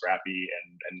kind of scrappy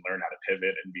and learn how to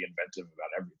pivot and be inventive about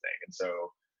everything. And so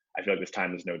I feel like this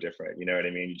time is no different. You know what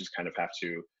I mean? You just kind of have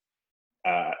to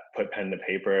put pen to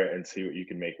paper and see what you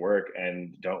can make work,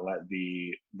 and don't let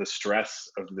the stress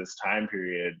of this time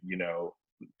period, you know,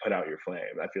 put out your flame.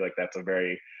 I feel like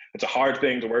it's a hard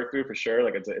thing to work through for sure.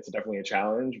 Like it's definitely a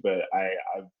challenge, but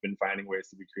I've been finding ways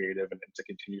to be creative and to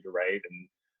continue to write, and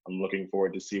I'm looking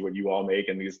forward to see what you all make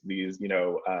in these you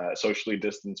know, socially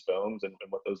distanced films and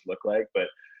what those look like. But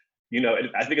you know,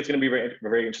 I think it's going to be a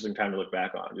very interesting time to look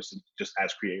back on, just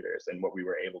as creators and what we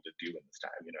were able to do in this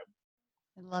time, you know.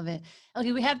 I love it.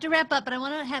 Okay, we have to wrap up, but I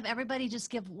want to have everybody just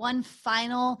give one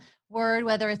final word,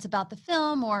 whether it's about the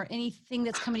film or anything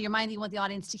that's coming to your mind that you want the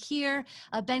audience to hear.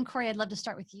 Ben, Corey, I'd love to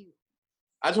start with you.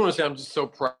 I just want to say I'm just so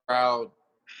proud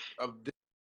of this.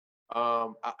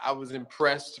 I was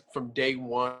impressed from day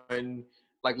one.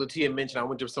 Like Latia mentioned, I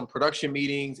went to some production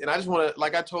meetings, and I just want to,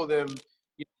 like I told them,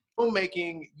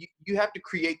 filmmaking, you have to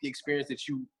create the experience that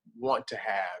you want to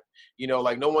have. You know,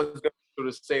 like no one's going to sort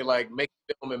of say like make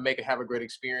a film and have a great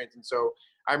experience. And so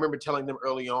I remember telling them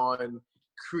early on,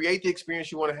 create the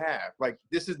experience you want to have. Like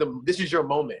this is your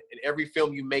moment, and every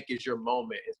film you make is your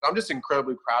moment. And so I'm just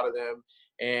incredibly proud of them,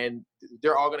 and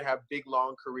they're all going to have big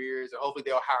long careers, and hopefully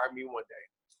they'll hire me one day.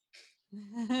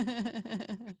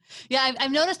 Yeah,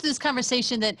 I've noticed this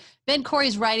conversation that Ben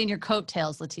Corey's riding your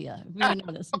coattails, Latia. We don't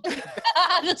know this.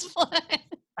 That's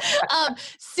fun.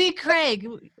 C. Craig.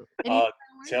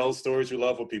 Tell stories you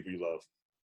love with people you love.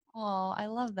 Oh, I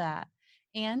love that.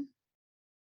 Anne?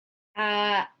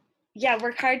 Yeah,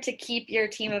 work hard to keep your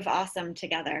team of awesome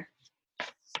together.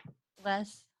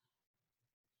 Les?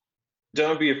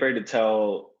 Don't be afraid to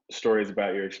tell stories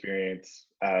about your experience.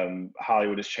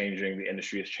 Hollywood is changing, the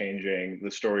industry is changing, the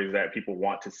stories that people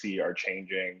want to see are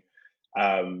changing.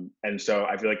 And so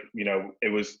I feel like, you know, it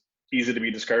was easy to be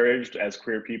discouraged as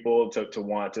queer people to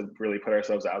want to really put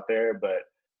ourselves out there, but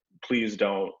please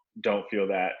don't feel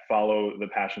that. Follow the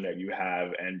passion that you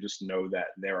have, and just know that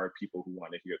there are people who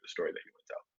want to hear the story that you want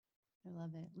to tell. I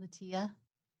love it. Latia?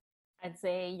 I'd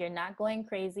say you're not going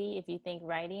crazy if you think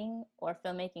writing or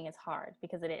filmmaking is hard,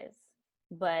 because it is.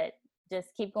 But just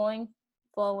keep going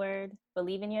forward,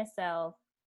 believe in yourself,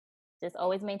 just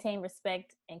always maintain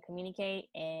respect and communicate,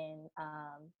 and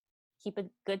keep a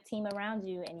good team around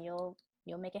you, and you'll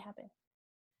make it happen.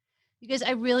 You guys,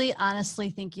 I really honestly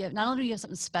think not only do you have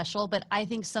something special, but I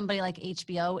think somebody like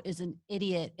HBO is an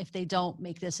idiot if they don't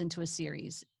make this into a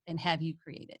series and have you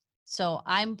create it. So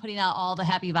I'm putting out all the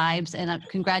happy vibes, and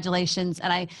congratulations.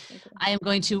 And I am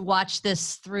going to watch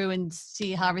this through and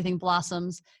see how everything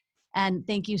blossoms. And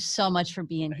thank you so much for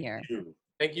being here.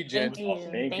 Thank you, Jen.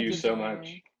 Thank you so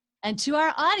much. And to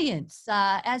our audience,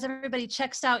 as everybody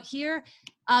checks out here,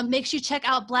 make sure you check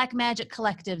out Black Magic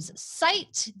Collective's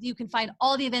site. You can find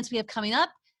all the events we have coming up.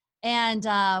 And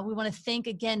we want to thank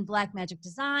again Black Magic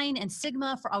Design and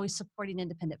Sigma for always supporting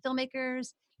independent filmmakers.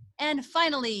 And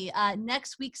finally,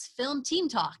 next week's Film Team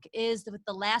Talk is with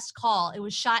The Last Call. It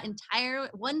was shot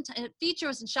feature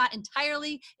was shot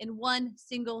entirely in one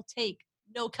single take,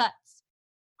 no cuts.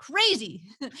 Crazy.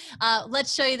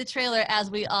 Let's show you the trailer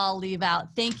as we all leave out.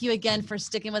 Thank you again for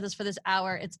sticking with us for this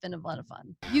hour. It's been a lot of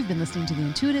fun. You've been listening to the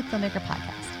Intuitive Filmmaker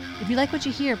Podcast. If you like what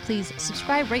you hear, please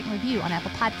subscribe, rate, and review on Apple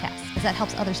Podcasts, as that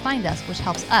helps others find us, which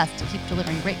helps us to keep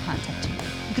delivering great content to you.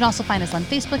 You can also find us on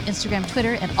Facebook, Instagram,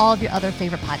 Twitter, and all of your other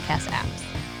favorite podcast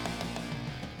apps.